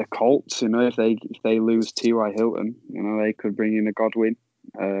 the Colts. If they lose T.Y. Hilton, they could bring in a Godwin.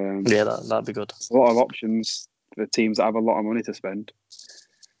 That'd be good. A lot of options for teams that have a lot of money to spend,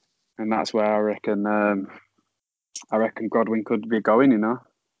 and that's where I reckon Godwin could be going.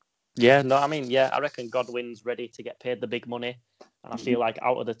 Yeah, no, I reckon Godwin's ready to get paid the big money, and I feel like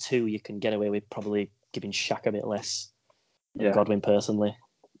out of the 2, you can get away with probably giving Shaq a bit less than Godwin personally.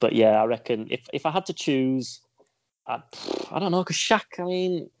 But yeah, I reckon if I had to choose, I don't know, because Shaq,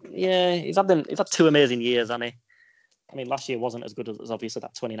 he's had 2 amazing years, hasn't he? Last year wasn't as good as obviously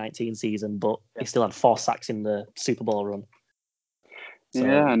that 2019 season, but he still had 4 sacks in the Super Bowl run. So,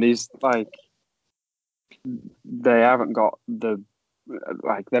 yeah, and he's they haven't got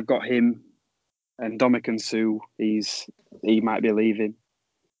they've got him and Ndamukong Suh. He might be leaving.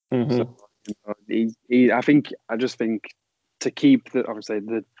 Mm-hmm. So I just think to keep obviously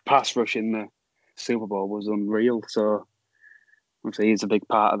the pass rush in the Super Bowl was unreal. So obviously he's a big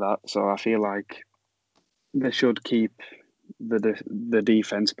part of that. So I feel like they should keep the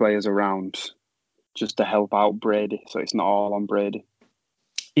defense players around just to help out Brady. So it's not all on Brady.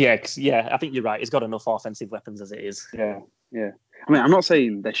 Yeah, I think you're right. He's got enough offensive weapons as it is. Yeah. I'm not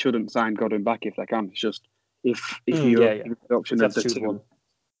saying they shouldn't sign Godwin back if they can. It's just if you have the option of the 2, one.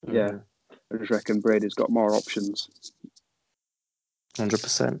 Mm-hmm. I just reckon Brady's got more options.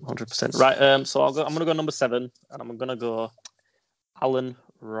 100%. Right. So I'm going to go number 7, and I'm going to go Allen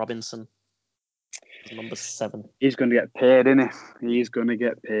Robinson. Number 7. He's going to get paid, isn't he? He's going to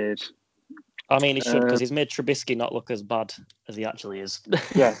get paid. He should, because he's made Trubisky not look as bad as he actually is.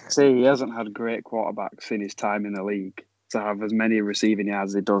 Yeah, see, he hasn't had great quarterbacks in his time in the league. To have as many receiving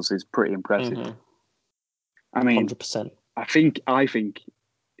yards as he does is pretty impressive. Mm-hmm. 100%. I think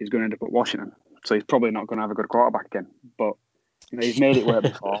he's going to end up at Washington, so he's probably not going to have a good quarterback again. But He's made it work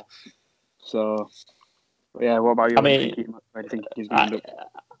before. So, yeah, what about you? I mean, Where do you think he's going to end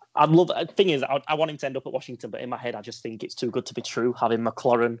up? I'd love. The thing is, I want him to end up at Washington, but in my head, I just think it's too good to be true. Having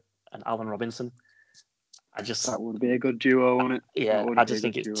McLaurin and Allen Robinson, That would be a good duo, wouldn't it? Yeah, I just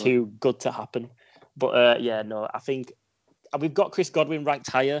think it's too good to happen. But no, I think we've got Chris Godwin ranked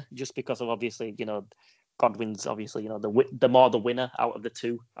higher just because of obviously, Godwin's obviously, the more the winner out of the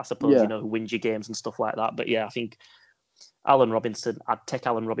two, I suppose, who wins your games and stuff like that. But yeah, I think Allen Robinson, I'd take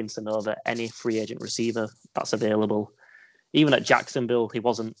Allen Robinson over any free agent receiver that's available. Even at Jacksonville, he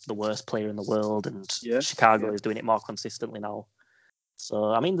wasn't the worst player in the world, and Chicago is doing it more consistently now.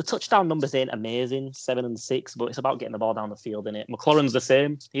 So, I mean, the touchdown numbers ain't amazing, 7 and 6, but it's about getting the ball down the field, innit? McLaurin's the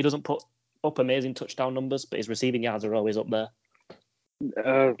same. He doesn't put up amazing touchdown numbers, but his receiving yards are always up there.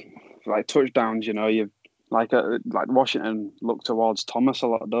 Like touchdowns, you like Washington look towards Thomas a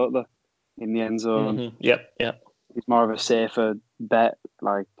lot, don't they? In the end zone. Mm-hmm. Yep. He's more of a safer bet,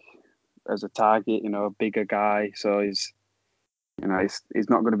 like as a target, a bigger guy. So he's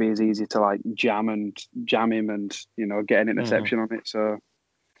not going to be as easy to like jam him and get an interception on it. So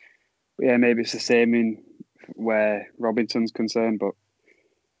yeah, maybe it's the same in where Robinson's concerned, but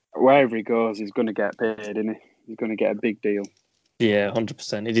wherever he goes, he's going to get paid, isn't he? He's going to get a big deal. Yeah,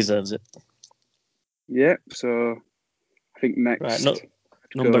 100%. He deserves it. Yeah. So I think next. Right,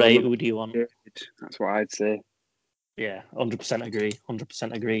 number 8. Who do you want? That's what I'd say. Yeah, 100% agree.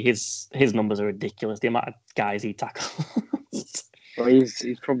 100% agree. His numbers are ridiculous. The amount of guys he tackles. Well,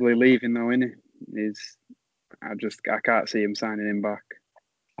 he's probably leaving though, isn't he? I can't see him signing him back.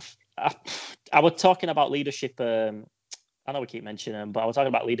 I was talking about leadership. I know we keep mentioning him, but I was talking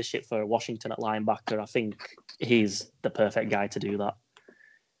about leadership for Washington at linebacker. I think he's the perfect guy to do that.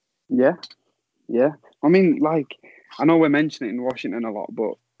 Yeah. I mean, like, I know we're mentioning it in Washington a lot,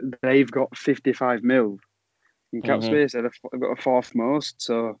 but they've got 55 mil in cap space. They've got a fourth most,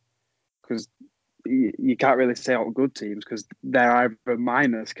 so because you can't really say all good teams because they're either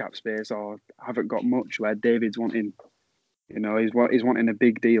minus cap space or haven't got much. Where David's wanting, he's wanting a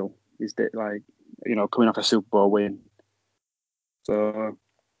big deal. He's like, coming off a Super Bowl win. So,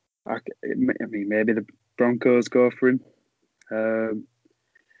 I mean, maybe the Broncos go for him.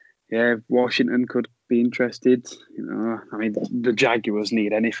 Washington could be interested. I mean, the Jaguars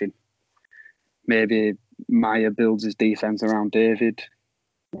need anything. Maybe Meyer builds his defense around David.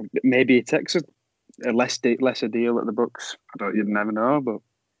 Maybe he takes a lesser deal at the Bucs. You'd never know, but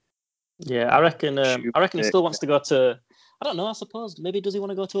yeah, I reckon he still wants to go to. I don't know. I suppose maybe does he want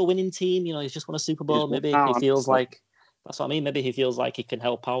to go to a winning team? He's just won a Super Bowl. Maybe he feels like that's what I mean. Maybe he feels like he can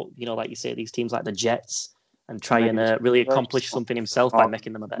help out. Like you say, these teams like the Jets and try and really accomplish something himself by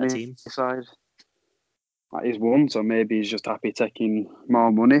making them a better team. He's won, so maybe he's just happy taking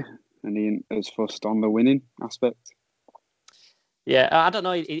more money, and he is fussed on the winning aspect. Yeah, I don't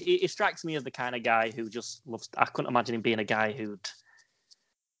know. It strikes me as the kind of guy who just loves. I couldn't imagine him being a guy who'd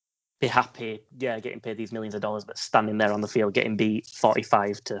be happy, getting paid these millions of dollars, but standing there on the field getting beat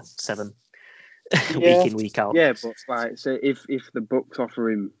 45-7 week in, week out. Yeah, but like, so if the Bucs offer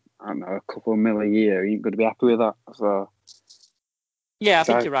him, I don't know, a couple of mil a year, he ain't going to be happy with that. So yeah, I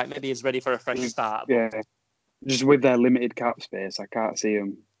think you're right. Maybe he's ready for a fresh start. But... yeah, just with their limited cap space, I can't see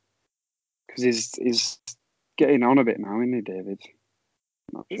him because he's getting on a bit now, isn't he, David?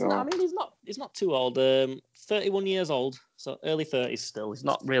 He's not too old. 31 years old, so early 30s still. He's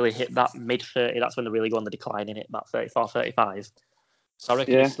not really hit that mid-30. That's when they really go on the decline in it, about 34, 35. So I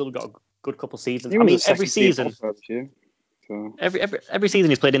reckon he's still got a good couple of seasons. I mean, every season... So. Every season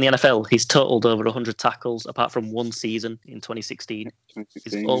he's played in the NFL, he's totaled over 100 tackles, apart from one season in 2016.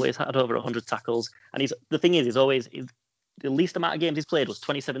 He's always had over 100 tackles. And the thing is, the least amount of games he's played was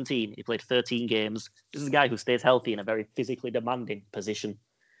 2017. He played 13 games. This is a guy who stays healthy in a very physically demanding position,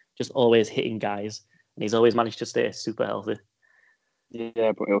 just always hitting guys. And he's always managed to stay super healthy.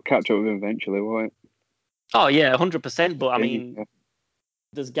 Yeah, but he'll catch up with him eventually, won't it? Oh, yeah, 100%. But, I mean,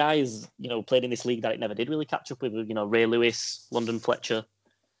 there's guys, played in this league that it never did really catch up with, Ray Lewis, London Fletcher.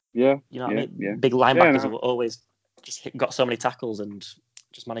 Yeah. Big linebackers have always just got so many tackles and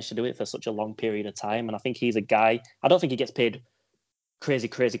just managed to do it for such a long period of time. And I think he's a guy, I don't think he gets paid crazy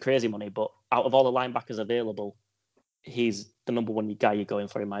money, but out of all the linebackers available, he's the number one guy you're going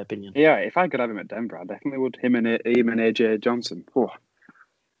for, in my opinion. Yeah, if I could have him at Denver, I definitely would. Him and AJ Johnson. Oh,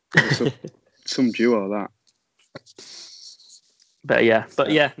 some duo, that. But yeah,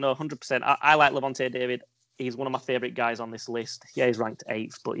 no, 100%. I like Lavonte David. He's one of my favourite guys on this list. Yeah, he's ranked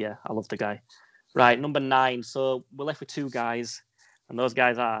 8th, but yeah, I love the guy. Right, number 9. So we're left with 2 guys, and those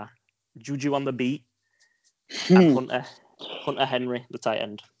guys are Juju on the beat and Hunter Henry, the tight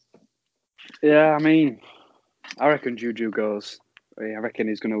end. Yeah, I mean, I reckon Juju goes. I reckon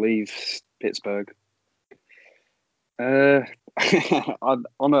he's going to leave Pittsburgh. On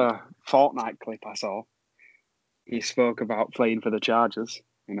a Fortnite clip I saw, he spoke about playing for the Chargers.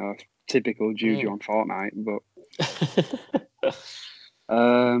 Typical Juju on Fortnite. But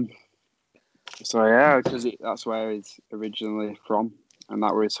so yeah, because that's where he's originally from, and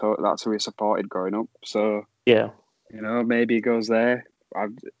that's who he supported growing up. So yeah. Maybe he goes there.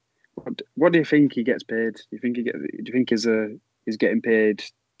 What do you think he gets paid? Do you think he's getting paid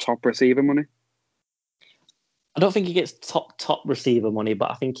top receiver money? I don't think he gets top receiver money,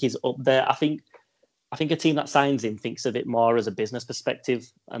 but I think he's up there. I think a team that signs him thinks of it more as a business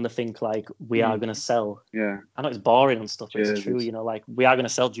perspective, and they think like we are going to sell. Yeah, I know it's boring and stuff, but jerseys. It's true. Like we are going to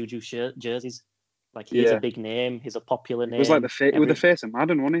sell Juju jerseys. Like he's a big name. He's a popular name. It was like the face of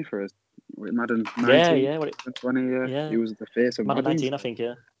Madden, wasn't he? For Madden 19, 20. Yeah, he was the face of Madden. 19, I think.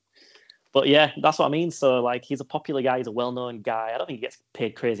 Yeah. But yeah, that's what I mean. So like, he's a popular guy. He's a well-known guy. I don't think he gets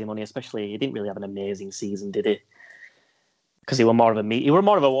paid crazy money, especially he didn't really have an amazing season, did he? Because he were more of a meme. He were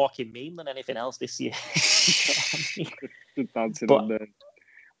more of a walking meme than anything else this year.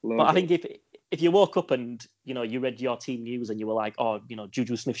 But I think if you woke up and you read your team news and you were like, oh,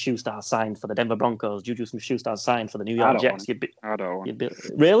 Juju Smith-Schuster signed for the Denver Broncos, Juju Smith-Schuster signed for the New York Jets, I don't want.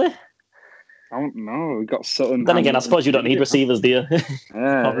 Really? I don't know. We got Sutton. Then again, I suppose you don't need receivers, do you?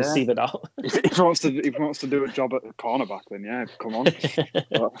 Yeah, receive it out. If he wants to do a job at cornerback, then yeah, come on.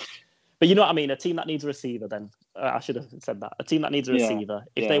 But you know what I mean? A team that needs a receiver, then I should have said that. A team that needs a receiver,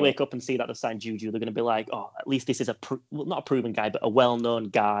 if they wake up and see that they've signed Juju, they're going to be like, oh, at least this is not a proven guy, but a well-known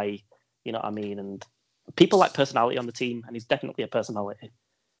guy. You know what I mean? And people like personality on the team, and he's definitely a personality.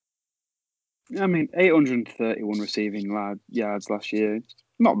 I mean, 831 receiving yards last year.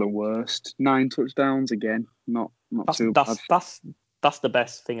 Not the worst. 9 touchdowns again. Not too bad. That's the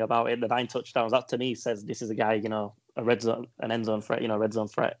best thing about it. The 9 touchdowns. That to me says this is a guy, a red zone, an end zone threat. Red zone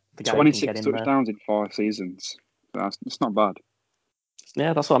threat. The guy 26 touchdowns in 4 seasons. It's not bad.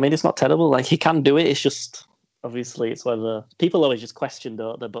 Yeah, that's what I mean. It's not terrible. Like, he can do it. It's just obviously it's whether people always just question,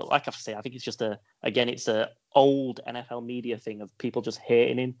 don't they? But like I say, I think it's just it's a old NFL media thing of people just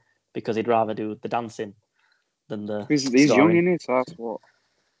hating him because he'd rather do the dancing than the. He's young, isn't he? So that's what.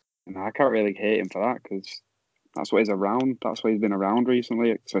 I can't really hate him for that because that's what he's around. That's what he's been around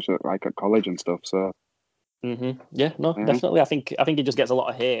recently, especially like at college and stuff. So. Yeah, no, definitely. I think he just gets a lot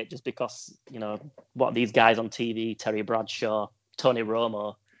of hate just because what these guys on TV, Terry Bradshaw, Tony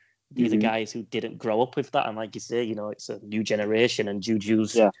Romo, these are guys who didn't grow up with that, and like you say, it's a new generation, and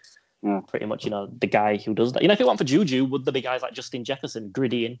Juju's pretty much the guy who does that. If it weren't for Juju, would there be guys like Justin Jefferson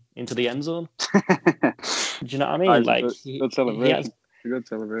griddying into the end zone? Do you know what I mean? Good celebration. Good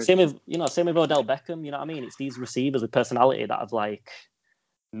celebration. Same with Odell Beckham. You know what I mean? It's these receivers with personality that have made.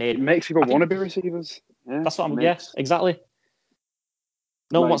 It makes people want to be receivers. Yeah, that's what exactly.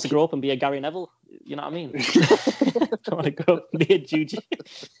 No one wants to grow up and be a Gary Neville. You know what I mean? Don't want to grow up and be a Juju.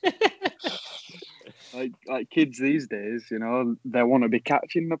 like kids these days, they want to be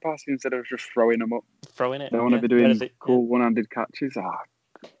catching the pass instead of just throwing them up. Throwing it. They want to be doing cool one-handed catches.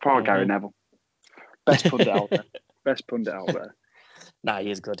 Poor Gary Neville. Best pundit out there. Nah,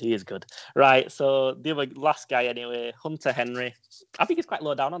 he is good. He is good. Right, so the other last guy anyway, Hunter Henry. I think he's quite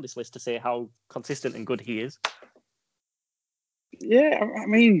low down on this list to say how consistent and good he is. Yeah, I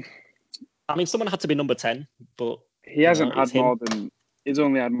mean, someone had to be number 10, but he hasn't had more than. He's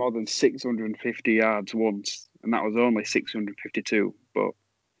only had more than 650 yards once, and that was only 652. But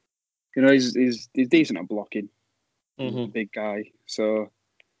he's decent at blocking. He's a big guy, so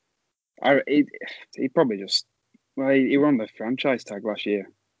he probably just. Well, he won the franchise tag last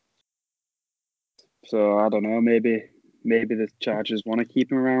year, so I don't know. Maybe the Chargers want to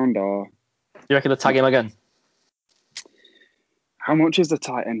keep him around, or you reckon they'll tag him again? How much is the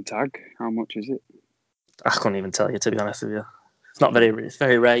tight end tag? How much is it? I couldn't even tell you, to be honest with you. It's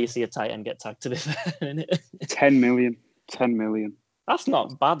very rare you see a tight end get tagged, to be fair, isn't it? 10 million. 10 million. That's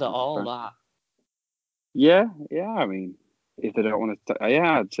not bad at all, that. Yeah. I mean, if they don't want to,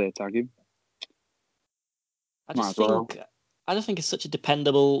 I'd say tag him. I just think it's such a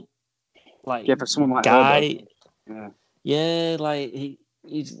dependable, for someone like guy. Herbert. Yeah,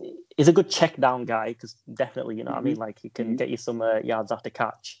 he's a good check down guy because definitely, what I mean, he can get you some yards after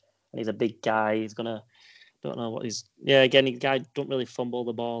catch, and he's a big guy. He's gonna, don't know what he's. Yeah, again, the guy don't really fumble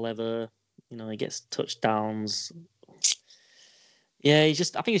the ball ever. He gets touchdowns. Yeah, I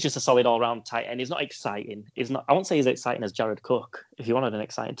think he's just a solid all round tight end. He's not exciting. I won't say he's exciting as Jared Cook. If you wanted an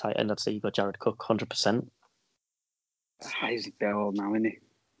exciting tight end, I'd say you got Jared Cook 100%. He's a bit old now, isn't he?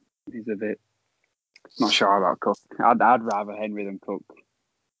 He's a bit not sure about Cook. I'd rather Henry than Cook.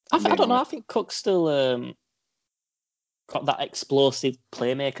 I don't know. I think Cook's still. got that explosive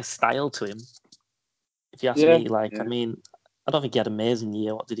playmaker style to him. If you ask me, I mean, I don't think he had an amazing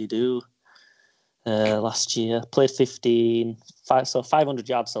year. What did he do last year? Played 500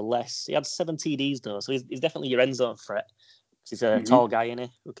 yards or less. He had 7 TDs though, so he's definitely your end zone threat. He's a tall guy, isn't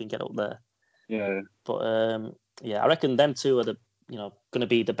he, who can get up there. Yeah. But I reckon them two are going to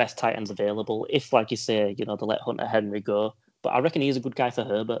be the best tight ends available. If, like you say, they let Hunter Henry go. But I reckon he's a good guy for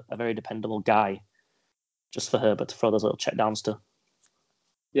Herbert, a very dependable guy, just for Herbert to throw those little check downs to.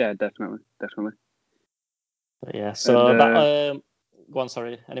 Yeah, definitely. But yeah, so that. Go on,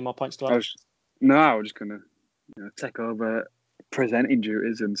 sorry. Any more points to add? I was just going to take over presenting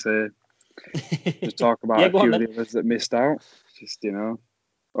duties and say, just talk about a few of the others that missed out. Just,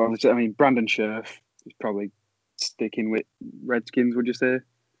 obviously, I mean, Brandon Scherf is probably sticking with Redskins, would you say?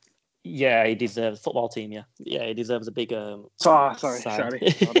 Yeah, he deserves football team. Yeah, he deserves a big. Sorry.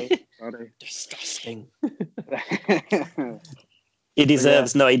 Disgusting. He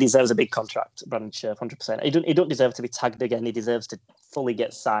deserves he deserves a big contract, Brandon Scherf, 100%. He don't deserve to be tagged again. He deserves to fully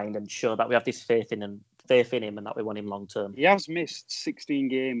get signed and show that we have this faith in him and that we want him long term. He has missed 16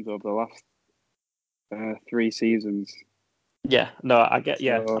 games over the last 3 seasons. Yeah, no, I get,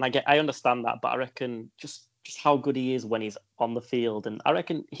 and I understand that, but I reckon just how good he is when he's on the field, and I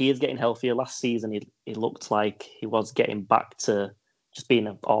reckon he is getting healthier. Last season, he looked like he was getting back to just being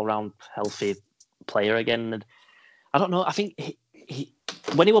an all-round healthy player again. And I don't know, I think he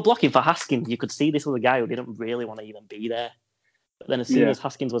when he was blocking for Haskins, you could see this was a guy who didn't really want to even be there. But then as soon as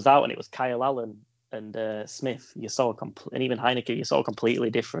Haskins was out and it was Kyle Allen and Smith, you saw and even Heineke, you saw a completely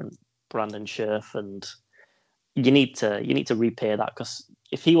different Brandon Scherf, and you need to repay that, because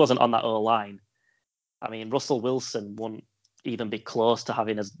if he wasn't on that O-line, I mean, Russell Wilson wouldn't even be close to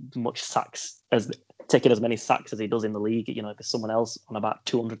having as much sacks, taking as many sacks as he does in the league. If there's someone else on about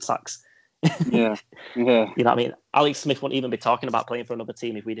 200 sacks. Yeah. You know what I mean? Alex Smith wouldn't even be talking about playing for another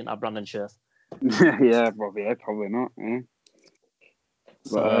team if we didn't have Brandon Scherf. Probably not. Yeah.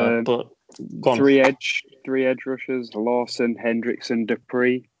 But go on. Three edge rushers: Lawson, Hendrickson,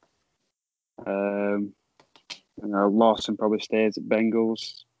 Dupree. Lawson probably stays at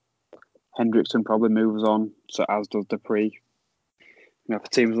Bengals. Hendrickson probably moves on, so as does Dupree. If the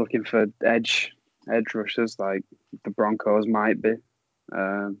team's looking for edge rushers, like the Broncos might be,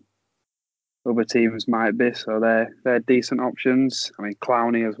 other teams might be, so they're decent options. I mean,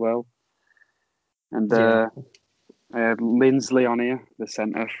 Clowney as well, and I had Lindsley on here, the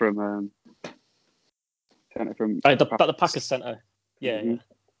centre from the Packers centre. Yeah, mm-hmm. yeah.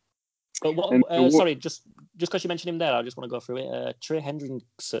 But what? Sorry, just because you mentioned him there, I just want to go through it. Trey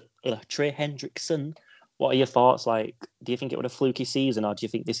Hendrickson. What are your thoughts? Like, do you think it was a fluky season, or do you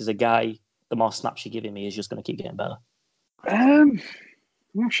think this is a guy? The more snaps you give him, he's just going to keep getting better. I'm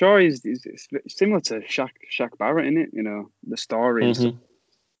not sure. He's similar to Shaq Barrett, isn't it? The story. Mm-hmm.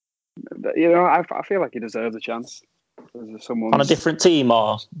 I feel like he deserves a chance. On a different team,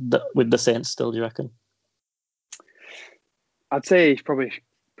 or with the Saints still, do you reckon? I'd say he probably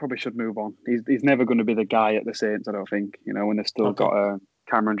should move on. He's never going to be the guy at the Saints, I don't think, when they've still got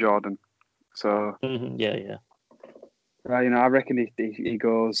Cameron Jordan. So, yeah. I reckon he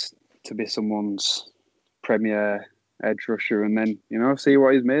goes to be someone's premier edge rusher and then, see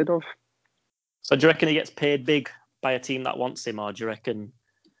what he's made of. So do you reckon he gets paid big by a team that wants him, or do you reckon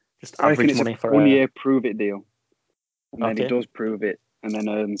just I average reckon money it's for a 1-year prove-it deal? And then he does prove it and then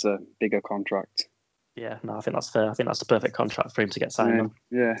earns a bigger contract. Yeah, no, I think that's fair. I think that's the perfect contract for him to get signed on.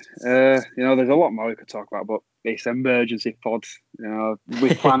 Yeah. There's a lot more we could talk about, but it's emergency pod.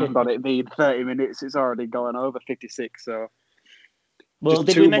 We planned on it being 30 minutes. It's already going over 56. So, well,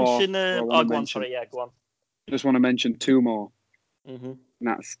 did we mention? Go on. Sorry, go on. Just want to mention 2 more. Mm-hmm. And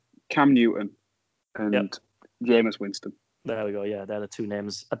that's Cam Newton and Jameis Winston. There we go. Yeah, they're the 2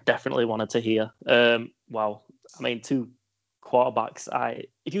 names I definitely wanted to hear. Wow. I mean, 2 quarterbacks.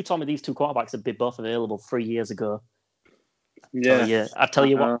 If you told me these 2 quarterbacks would be both available 3 years ago, I tell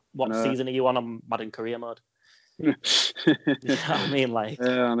you what season are you on Madden Career Mode? I mean, like,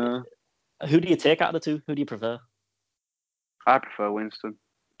 I know. Who do you take out of the 2? Who do you prefer? I prefer Winston.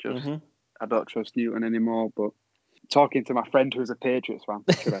 I don't trust Newton anymore. But talking to my friend who's a Patriots fan,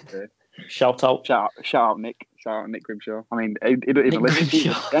 should I say? Shout out Nick. Shout out Nick Grimshaw. I mean, he don't even listen. He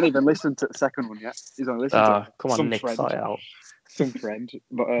hasn't even listened to the second one yet. He's only listened to come on, some Nick, friend. sort it out. Some friend,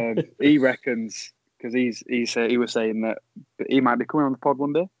 but he reckons, because he was saying that he might be coming on the pod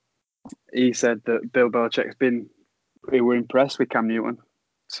one day. He said that Bill Belichick's we were impressed with Cam Newton,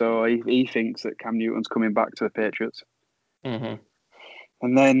 so he thinks that Cam Newton's coming back to the Patriots. Mm-hmm.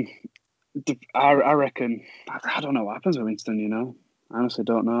 And then I reckon, I don't know what happens with Winston. I honestly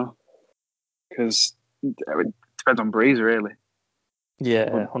don't know, because Depends on Breeze, really.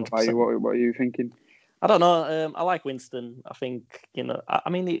 Yeah, What about you? 100%. What are you thinking? I don't know. I like Winston. I think, I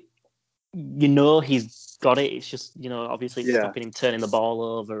mean, he's got it. It's just, obviously it's Yeah. stopping him turning the ball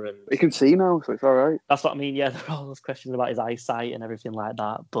over. And He can see now, so it's all right. that's what I mean. Yeah, there are all those questions about his eyesight and everything like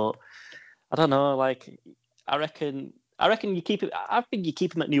that. But I don't know. Like, I reckon you keep it. I think you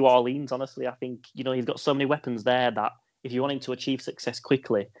keep him at New Orleans. Honestly, I think he's got so many weapons there that if you want him to achieve success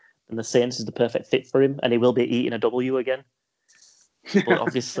quickly, then the Saints is the perfect fit for him, and he will be eating a W again. But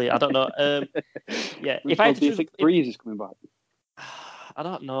obviously, I don't know. Yeah, if I had to do you choose, think Breeze is coming back? I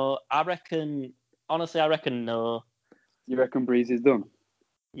don't know. Honestly, I reckon no. You reckon Breeze is done?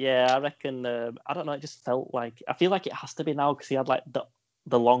 Yeah, I reckon. I don't know. It just felt like I feel like it has to be now because he had like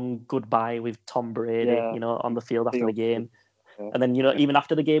the long goodbye with Tom Brady, Yeah. on the field after the game, Yeah. and then even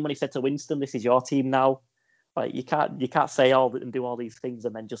after the game when he said to Winston, "This is your team now." Like you can't say all and do all these things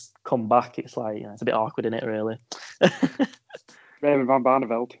and then just come back. It's like it's a bit awkward, isn't it? Really. Raymond Van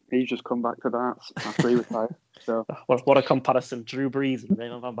Barneveld, he's just come back to darts after he retired. So what a comparison, Drew Brees and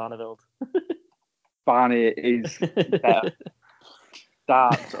Raymond Van Barneveld. Barney is better.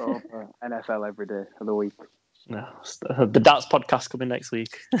 Darts over NFL every day of the week. No, the darts podcast coming next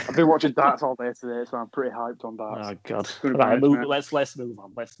week. I've been watching darts all day today, so I'm pretty hyped on darts. Oh God! Right, let's move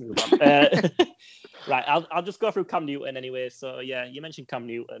on. Right, I'll just go through Cam Newton anyway. So yeah, you mentioned Cam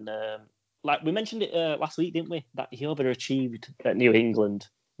Newton. Like we mentioned it last week, didn't we? That he overachieved at New England.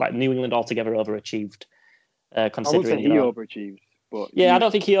 Like New England altogether overachieved. Considering I would say he overachieved, but yeah, I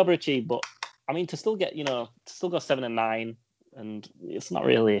don't think he overachieved. But I mean, to still go 7-9, and it's not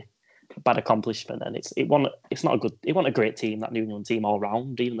really a bad accomplishment. And it wasn't a great team, that New England team all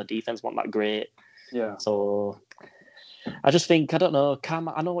round. Even the defense wasn't that great. Yeah. So I just think I don't know, Cam.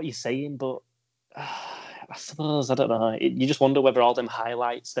 I know what you're saying, but I suppose I don't know. You just wonder whether all them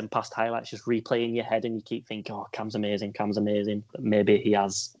past highlights, just replay in your head, and you keep thinking, "Oh, Cam's amazing. But maybe he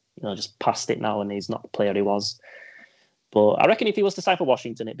has, just passed it now, and he's not the player he was." But I reckon if he was to sign for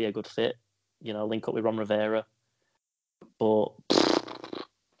Washington, it'd be a good fit. Link up with Ron Rivera. But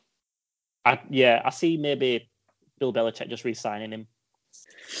I see maybe Bill Belichick just re-signing him.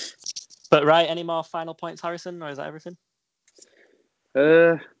 But right, any more final points, Harrison, or is that everything?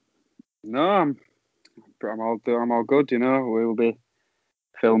 No, I'm all good. We'll be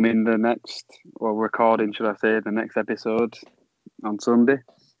filming recording, should I say, the next episode on Sunday.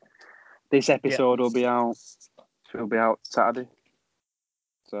 This episode will be out. Will be out Saturday.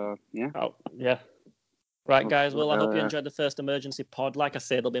 So yeah. Oh yeah. Right, guys. Well, I hope you enjoyed the first emergency pod. Like I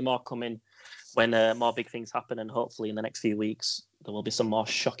say, there'll be more coming when more big things happen, and hopefully in the next few weeks there will be some more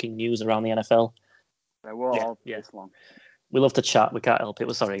shocking news around the NFL. They will all be this long. We love to chat. We can't help it.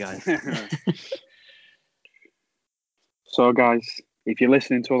 We're sorry, guys. So, guys, if you're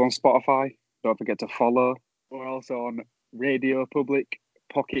listening to us on Spotify, don't forget to follow. We're also on Radio Public,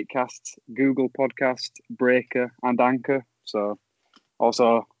 Pocket Casts, Google Podcast, Breaker, and Anchor. So,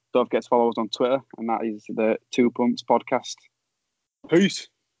 also, don't forget to follow us on Twitter, and that is the 2 Punts Podcast. Peace.